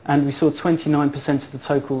 And we saw 29%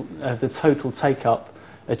 of the total take-up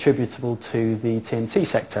attributable to the TMT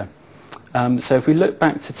sector. So if we look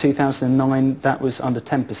back to 2009, that was under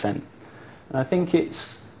 10%. And I think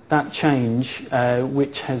it's that change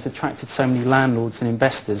which has attracted so many landlords and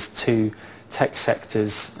investors to tech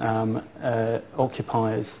sectors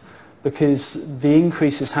occupiers, because the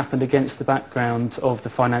increase has happened against the background of the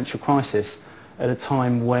financial crisis at a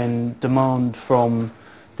time when demand from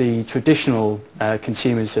the traditional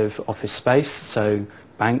consumers of office space, so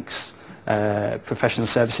banks, professional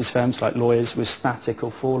services firms like lawyers, was static or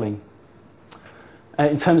falling.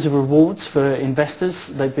 In terms of rewards for investors,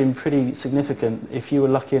 they've been pretty significant. If you were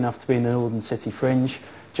lucky enough to be in the Northern City Fringe,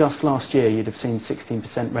 just last year you'd have seen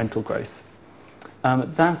 16% rental growth.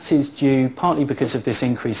 That is due partly because of this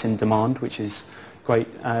increase in demand, which is great,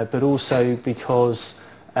 but also because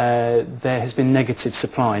there has been negative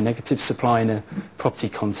supply. Negative supply in a property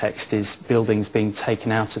context is buildings being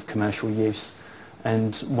taken out of commercial use.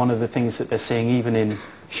 And one of the things that they're seeing even in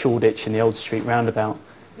Shoreditch and the Old Street roundabout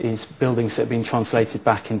is buildings that are being translated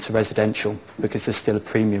back into residential because there's still a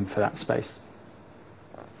premium for that space.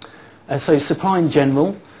 So supply in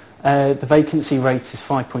general, the vacancy rate is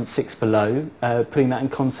 5.6 below. Putting that in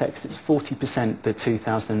context, it's 40% the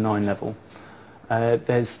 2009 level.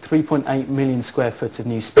 There's 3.8 million square foot of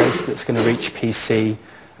new space that's going to reach PC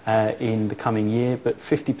in the coming year, but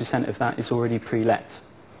 50% of that is already pre-let.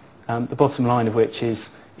 The bottom line of which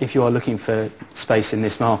is, if you are looking for space in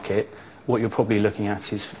this market, what you're probably looking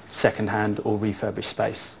at is second-hand or refurbished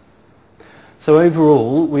space. So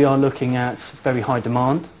overall, we are looking at very high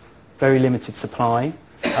demand, very limited supply.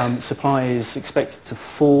 Supply is expected to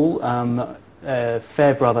fall.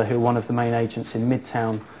 Fairbrother, who are one of the main agents in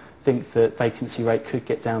Midtown, think that vacancy rate could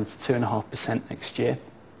get down to 2.5% next year.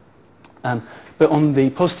 But on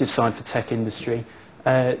the positive side for tech industry,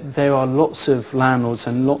 there are lots of landlords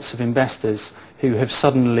and lots of investors who have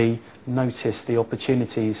suddenly noticed the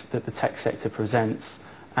opportunities that the tech sector presents,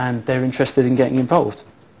 and they're interested in getting involved.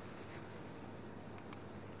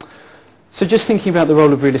 So just thinking about the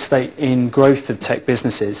role of real estate in growth of tech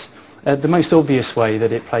businesses, the most obvious way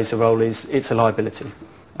that it plays a role is it's a liability.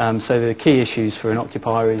 So the key issues for an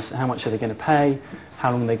occupier is how much are they going to pay,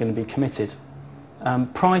 how long are they going to be committed.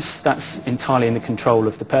 Price, that's entirely in the control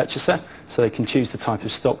of the purchaser, so they can choose the type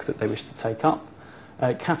of stock that they wish to take up.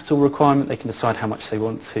 Capital requirement, they can decide how much they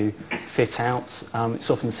want to fit out. It's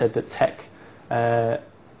often said that tech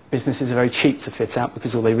businesses are very cheap to fit out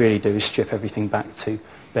because all they really do is strip everything back to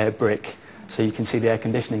bare brick. So you can see the air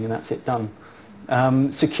conditioning and that's it done.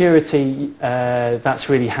 Security, that's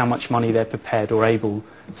really how much money they're prepared or able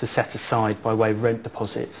to set aside by way of rent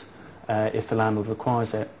deposits if the landlord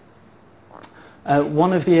requires it.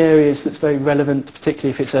 One of the areas that's very relevant, particularly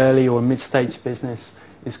if it's early or a mid-stage business,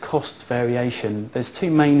 is cost variation. There's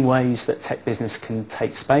two main ways that tech business can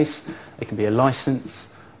take space. It can be a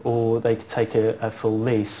license or they could take a full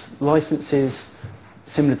lease. Licenses,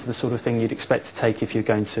 similar to the sort of thing you'd expect to take if you're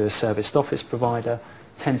going to a serviced office provider,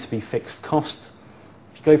 tend to be fixed cost.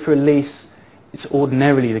 If you go for a lease, it's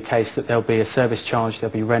ordinarily the case that there'll be a service charge,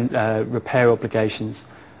 there'll be rent, repair obligations.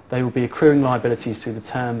 They will be accruing liabilities through the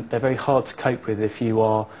term. They're very hard to cope with if you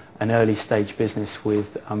are an early stage business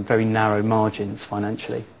with very narrow margins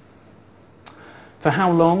financially. For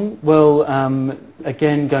how long? Well,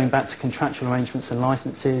 again, going back to contractual arrangements and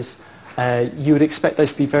licenses, you would expect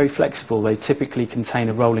those to be very flexible. They typically contain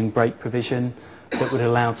a rolling break provision that would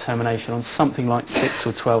allow termination on something like 6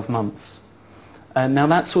 or 12 months. Now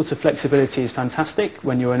that sort of flexibility is fantastic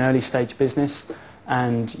when you're an early stage business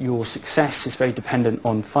and your success is very dependent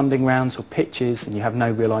on funding rounds or pitches and you have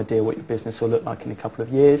no real idea what your business will look like in a couple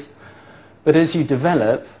of years. But as you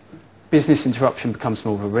develop, business interruption becomes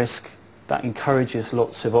more of a risk. That encourages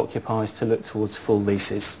lots of occupiers to look towards full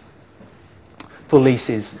leases. Full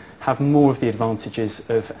leases have more of the advantages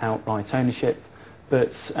of outright ownership,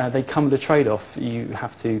 but they come at a trade-off. You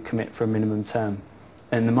have to commit for a minimum term.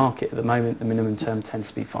 In the market at the moment, the minimum term tends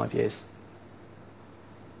to be 5 years.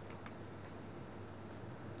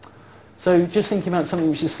 So just thinking about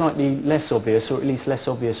something which is slightly less obvious, or at least less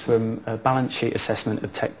obvious from a balance sheet assessment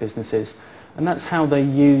of tech businesses, and that's how they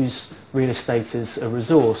use real estate as a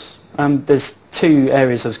resource. There's two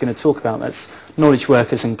areas I was going to talk about. That's knowledge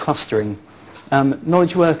workers and clustering.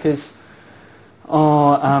 Knowledge workers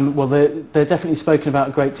are, well, they're definitely spoken about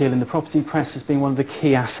a great deal in the property press as being one of the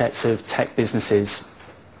key assets of tech businesses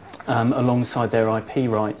alongside their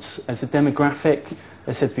IP rights. As a demographic,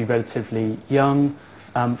 they're said to be relatively young.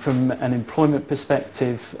 From an employment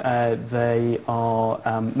perspective, they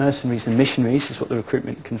are mercenaries and missionaries, is what the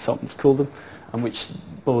recruitment consultants call them, which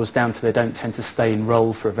boils down to they don't tend to stay in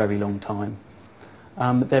role for a very long time.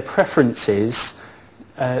 Their preferences,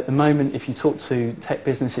 at the moment, if you talk to tech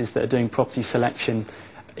businesses that are doing property selection,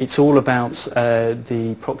 it's all about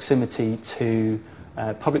the proximity to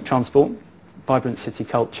public transport, vibrant city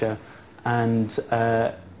culture, and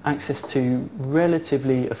access to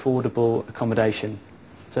relatively affordable accommodation.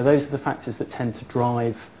 So those are the factors that tend to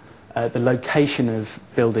drive the location of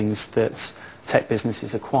buildings that tech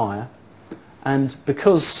businesses acquire. And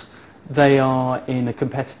because they are in a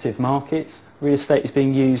competitive market, real estate is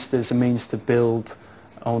being used as a means to build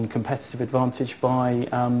on competitive advantage by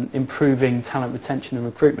improving talent retention and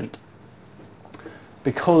recruitment.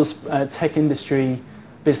 Because tech industry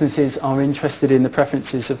businesses are interested in the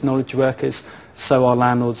preferences of knowledge workers, so are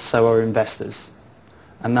landlords, so are investors.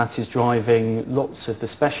 And that is driving lots of the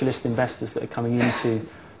specialist investors that are coming into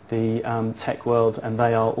the tech world, and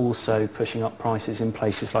they are also pushing up prices in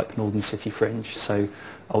places like the Northern City Fringe, so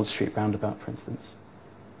Old Street Roundabout, for instance.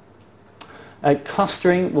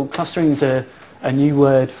 Clustering, well, clustering is a new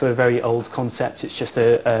word for a very old concept. It's just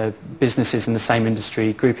businesses in the same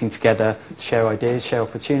industry grouping together to share ideas, share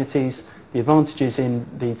opportunities. The advantages in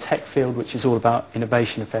the tech field, which is all about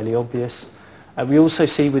innovation, are fairly obvious. We also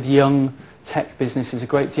see with young tech businesses a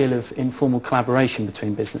great deal of informal collaboration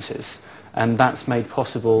between businesses, and that's made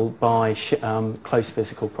possible by close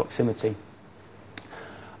physical proximity.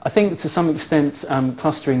 I think to some extent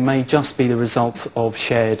clustering may just be the result of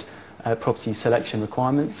shared property selection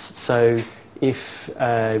requirements. So if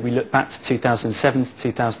we look back to 2007 to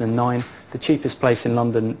 2009, the cheapest place in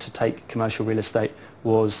London to take commercial real estate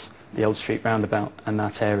was the Old Street Roundabout and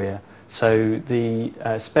that area. So the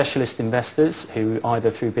specialist investors who,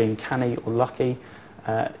 either through being canny or lucky,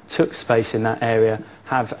 took space in that area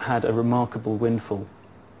have had a remarkable windfall.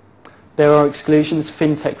 There are exclusions.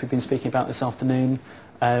 FinTech we've been speaking about this afternoon.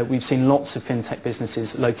 We've seen lots of FinTech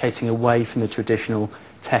businesses locating away from the traditional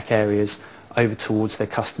tech areas over towards their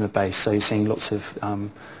customer base. So you're seeing lots of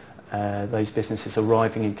those businesses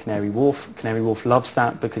arriving in Canary Wharf. Canary Wharf loves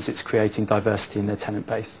that because it's creating diversity in their tenant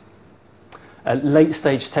base.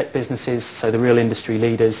 Late-stage tech businesses, so the real industry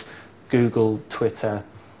leaders, Google, Twitter,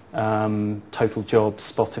 Total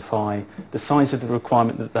Jobs, Spotify, the size of the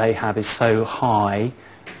requirement that they have is so high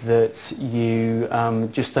that you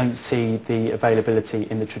just don't see the availability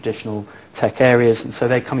in the traditional tech areas, and so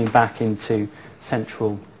they're coming back into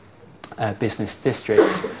central business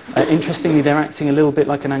districts. Interestingly, they're acting a little bit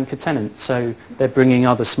like an anchor tenant, so they're bringing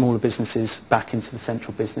other smaller businesses back into the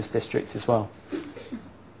central business district as well.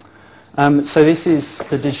 So this is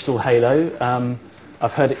the digital halo.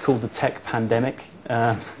 I've heard it called the tech pandemic.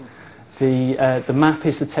 The map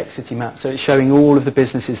is the Tech City map, so it's showing all of the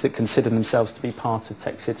businesses that consider themselves to be part of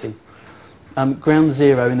Tech City. Ground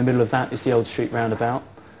zero in the middle of that is the Old Street roundabout.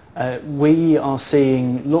 We are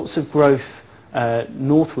seeing lots of growth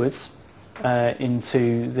northwards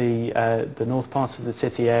into the north part of the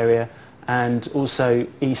city area, and also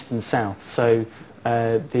east and south. So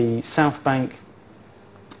the South Bank,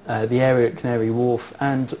 the area at Canary Wharf,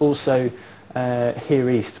 and also here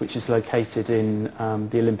east, which is located in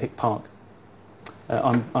the Olympic Park.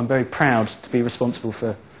 I'm very proud to be responsible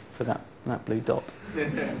for that blue dot.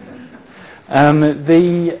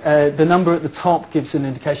 The number at the top gives an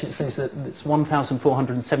indication. It says that it's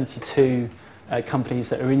 1,472 companies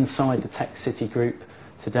that are inside the Tech City group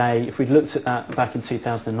today. If we'd looked at that back in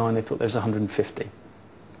 2009, they thought there was 150.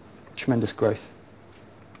 Tremendous growth.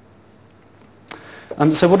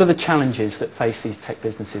 So what are the challenges that face these tech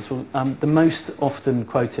businesses? Well, the most often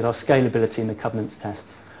quoted are scalability and the covenants test.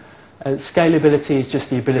 Scalability is just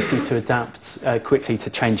the ability to adapt quickly to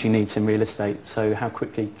changing needs in real estate. So how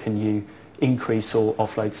quickly can you increase or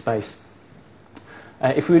offload space?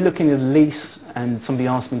 If we were looking at a lease and somebody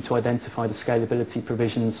asked me to identify the scalability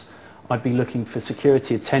provisions, I'd be looking for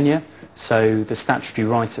security of tenure, so the statutory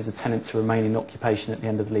right of the tenant to remain in occupation at the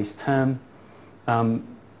end of the lease term,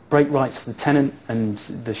 break rights for the tenant, and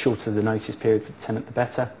the shorter the notice period for the tenant the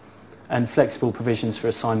better, and flexible provisions for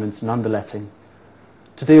assignment and underletting.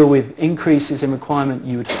 To deal with increases in requirement,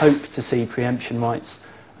 you would hope to see preemption rights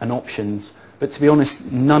and options, but to be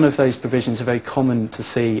honest, none of those provisions are very common to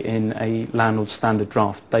see in a landlord standard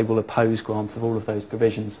draft. They will oppose grant of all of those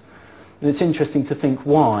provisions. And it's interesting to think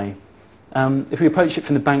why. If we approach it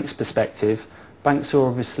from the bank's perspective, banks are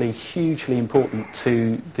obviously hugely important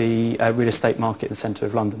to the real estate market in the centre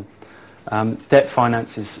of London. Debt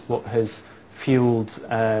finance is what has fueled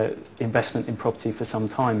investment in property for some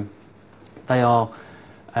time. They are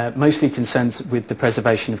mostly concerned with the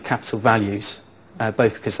preservation of capital values,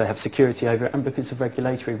 both because they have security over it and because of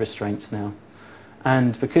regulatory restraints now.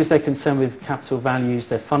 And because they're concerned with capital values,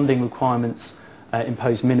 their funding requirements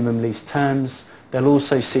impose minimum lease terms. They'll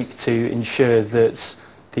also seek to ensure that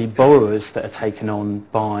the borrowers that are taken on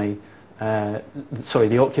by,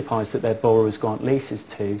 the occupiers that their borrowers grant leases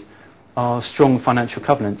to are strong financial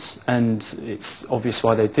covenants, and it's obvious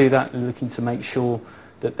why they do that. They're looking to make sure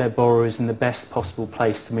that their borrower is in the best possible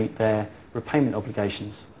place to meet their repayment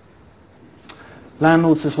obligations.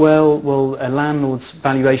 Landlords as well, well, a landlord's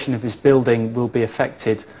valuation of his building will be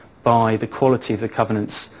affected by the quality of the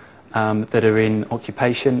covenants that are in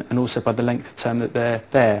occupation, and also by the length of term that they're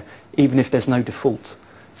there, even if there's no default.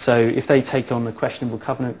 So if they take on a questionable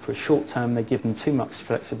covenant for a short term, they give them too much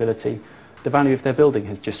flexibility, the value of their building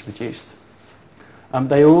has just reduced.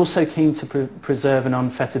 They are also keen to preserve an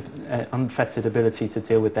unfettered ability to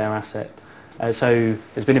deal with their asset. So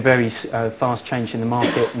there's been a very fast change in the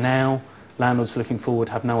market now. Landlords looking forward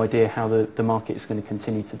have no idea how the market is going to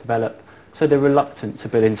continue to develop, so they're reluctant to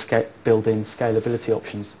build in scalability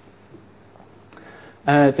options.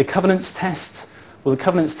 The covenants test, well, the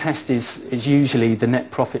covenants test is usually the net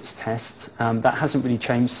profits test. That hasn't really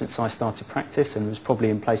changed since I started practice, and was probably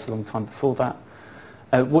in place a long time before that.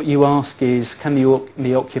 What you ask is, can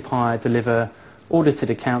the occupier deliver audited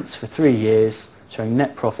accounts for 3 years showing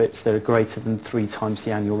net profits that are greater than 3 times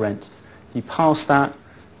the annual rent? If you pass that,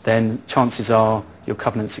 then chances are your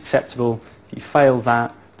covenant's acceptable. If you fail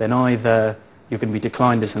that, then either you're going to be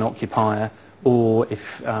declined as an occupier, or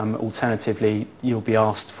if alternatively you'll be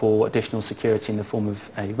asked for additional security in the form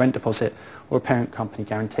of a rent deposit or a parent company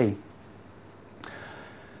guarantee.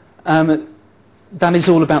 That is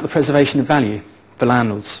all about the preservation of value for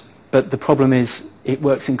landlords, but the problem is it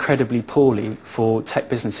works incredibly poorly for tech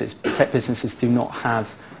businesses. Tech businesses do not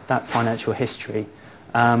have that financial history.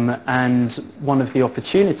 And one of the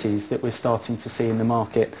opportunities that we're starting to see in the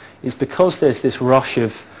market is, because there's this rush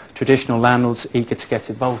of traditional landlords eager to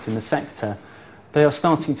get involved in the sector, they are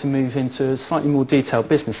starting to move into a slightly more detailed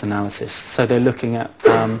business analysis. So they're looking at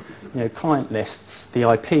client lists,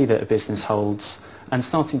 the IP that a business holds, and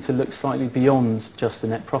starting to look slightly beyond just the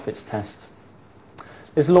net profits test.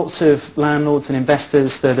 There's lots of landlords and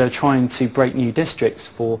investors that are trying to break new districts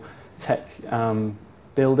for tech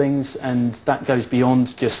buildings, and that goes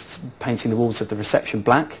beyond just painting the walls of the reception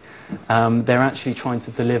black. They're actually trying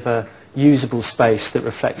to deliver usable space that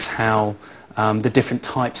reflects how the different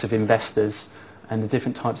types of investors and the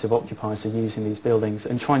different types of occupiers are using these buildings,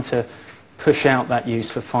 and trying to push out that use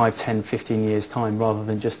for 5, 10, 15 years' time rather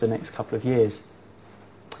than just the next couple of years.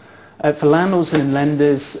 For landlords and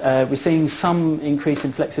lenders, we're seeing some increase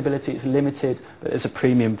in flexibility. It's limited, but there's a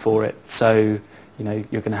premium for it. So, you know,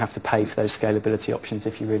 you're going to have to pay for those scalability options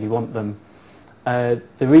if you really want them. The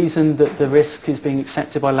reason that the risk is being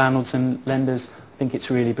accepted by landlords and lenders, I think it's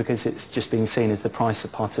really because it's just being seen as the price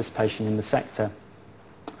of participation in the sector.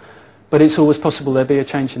 But it's always possible there'll be a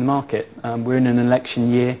change in the market. We're in an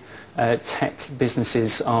election year. Tech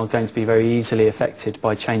businesses are going to be very easily affected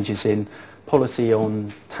by changes in policy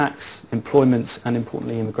on tax, employment, and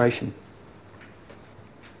importantly immigration.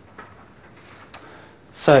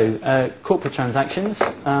 So, corporate transactions.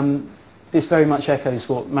 This very much echoes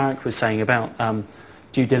what Marek was saying about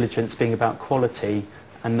due diligence being about quality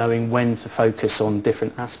and knowing when to focus on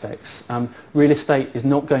different aspects. Real estate is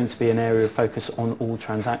not going to be an area of focus on all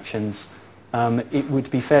transactions. It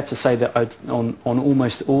would be fair to say that on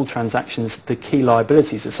almost all transactions, the key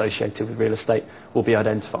liabilities associated with real estate will be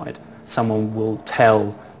identified. Someone will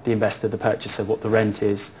tell the investor, the purchaser, what the rent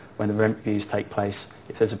is, when the rent reviews take place,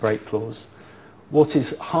 if there's a break clause. What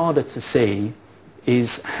is harder to see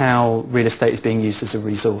is how real estate is being used as a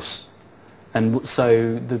resource. And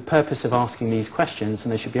so the purpose of asking these questions,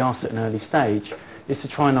 and they should be asked at an early stage, is to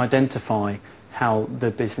try and identify how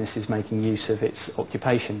the business is making use of its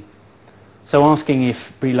occupation. So asking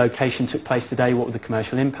if relocation took place today, what would the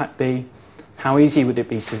commercial impact be? How easy would it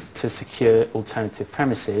be to secure alternative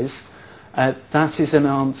premises? That is an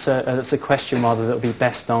answer, that's a question rather that will be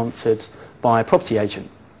best answered by a property agent.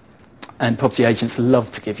 And property agents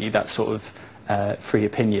love to give you that sort of free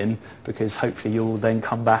opinion, because hopefully you'll then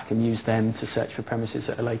come back and use them to search for premises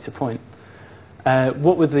at a later point.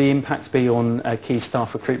 What would the impact be on key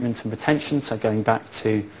staff recruitment and retention? So going back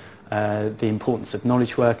to the importance of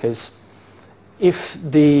knowledge workers. If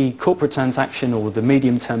the corporate transaction or the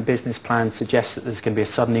medium-term business plan suggests that there's going to be a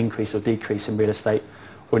sudden increase or decrease in real estate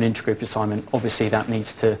or an intergroup assignment, obviously that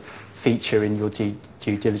needs to feature in your due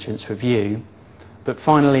diligence review. But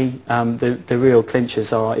finally, the real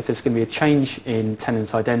clinchers are if there's going to be a change in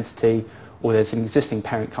tenant identity or there's an existing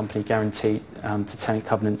parent company guarantee to tenant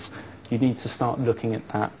covenants, you need to start looking at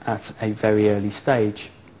that at a very early stage.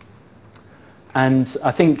 And I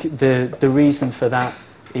think the reason for that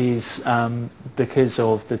is because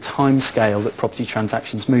of the time scale that property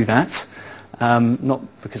transactions move at,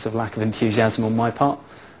 not because of lack of enthusiasm on my part,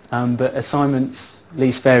 but assignments,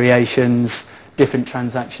 lease variations, different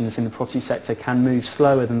transactions in the property sector can move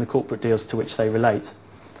slower than the corporate deals to which they relate.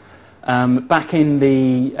 Back in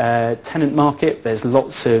the tenant market, there's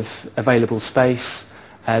lots of available space.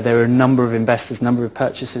 There are a number of investors, a number of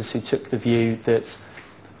purchasers who took the view that,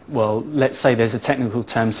 well, let's say there's a technical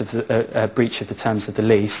terms of a breach of the terms of the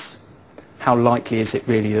lease. How likely is it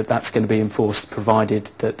really that that's going to be enforced, provided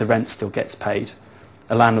that the rent still gets paid?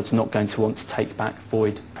 A landlord's not going to want to take back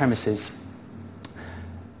void premises.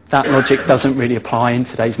 That logic doesn't really apply in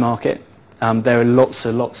today's market. There are lots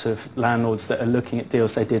of landlords that are looking at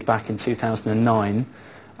deals they did back in 2009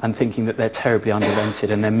 and thinking that they're terribly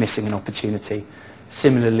under-rented and they're missing an opportunity.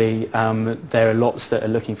 Similarly, there are lots that are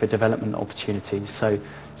looking for development opportunities. So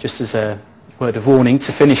just as a word of warning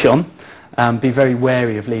to finish on, be very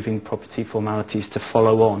wary of leaving property formalities to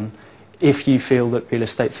follow on if you feel that real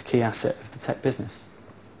estate's a key asset of the tech business.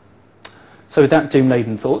 So with that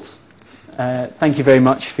doom-laden thoughts, thank you very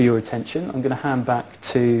much for your attention. I'm going to hand back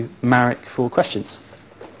to Marek for questions.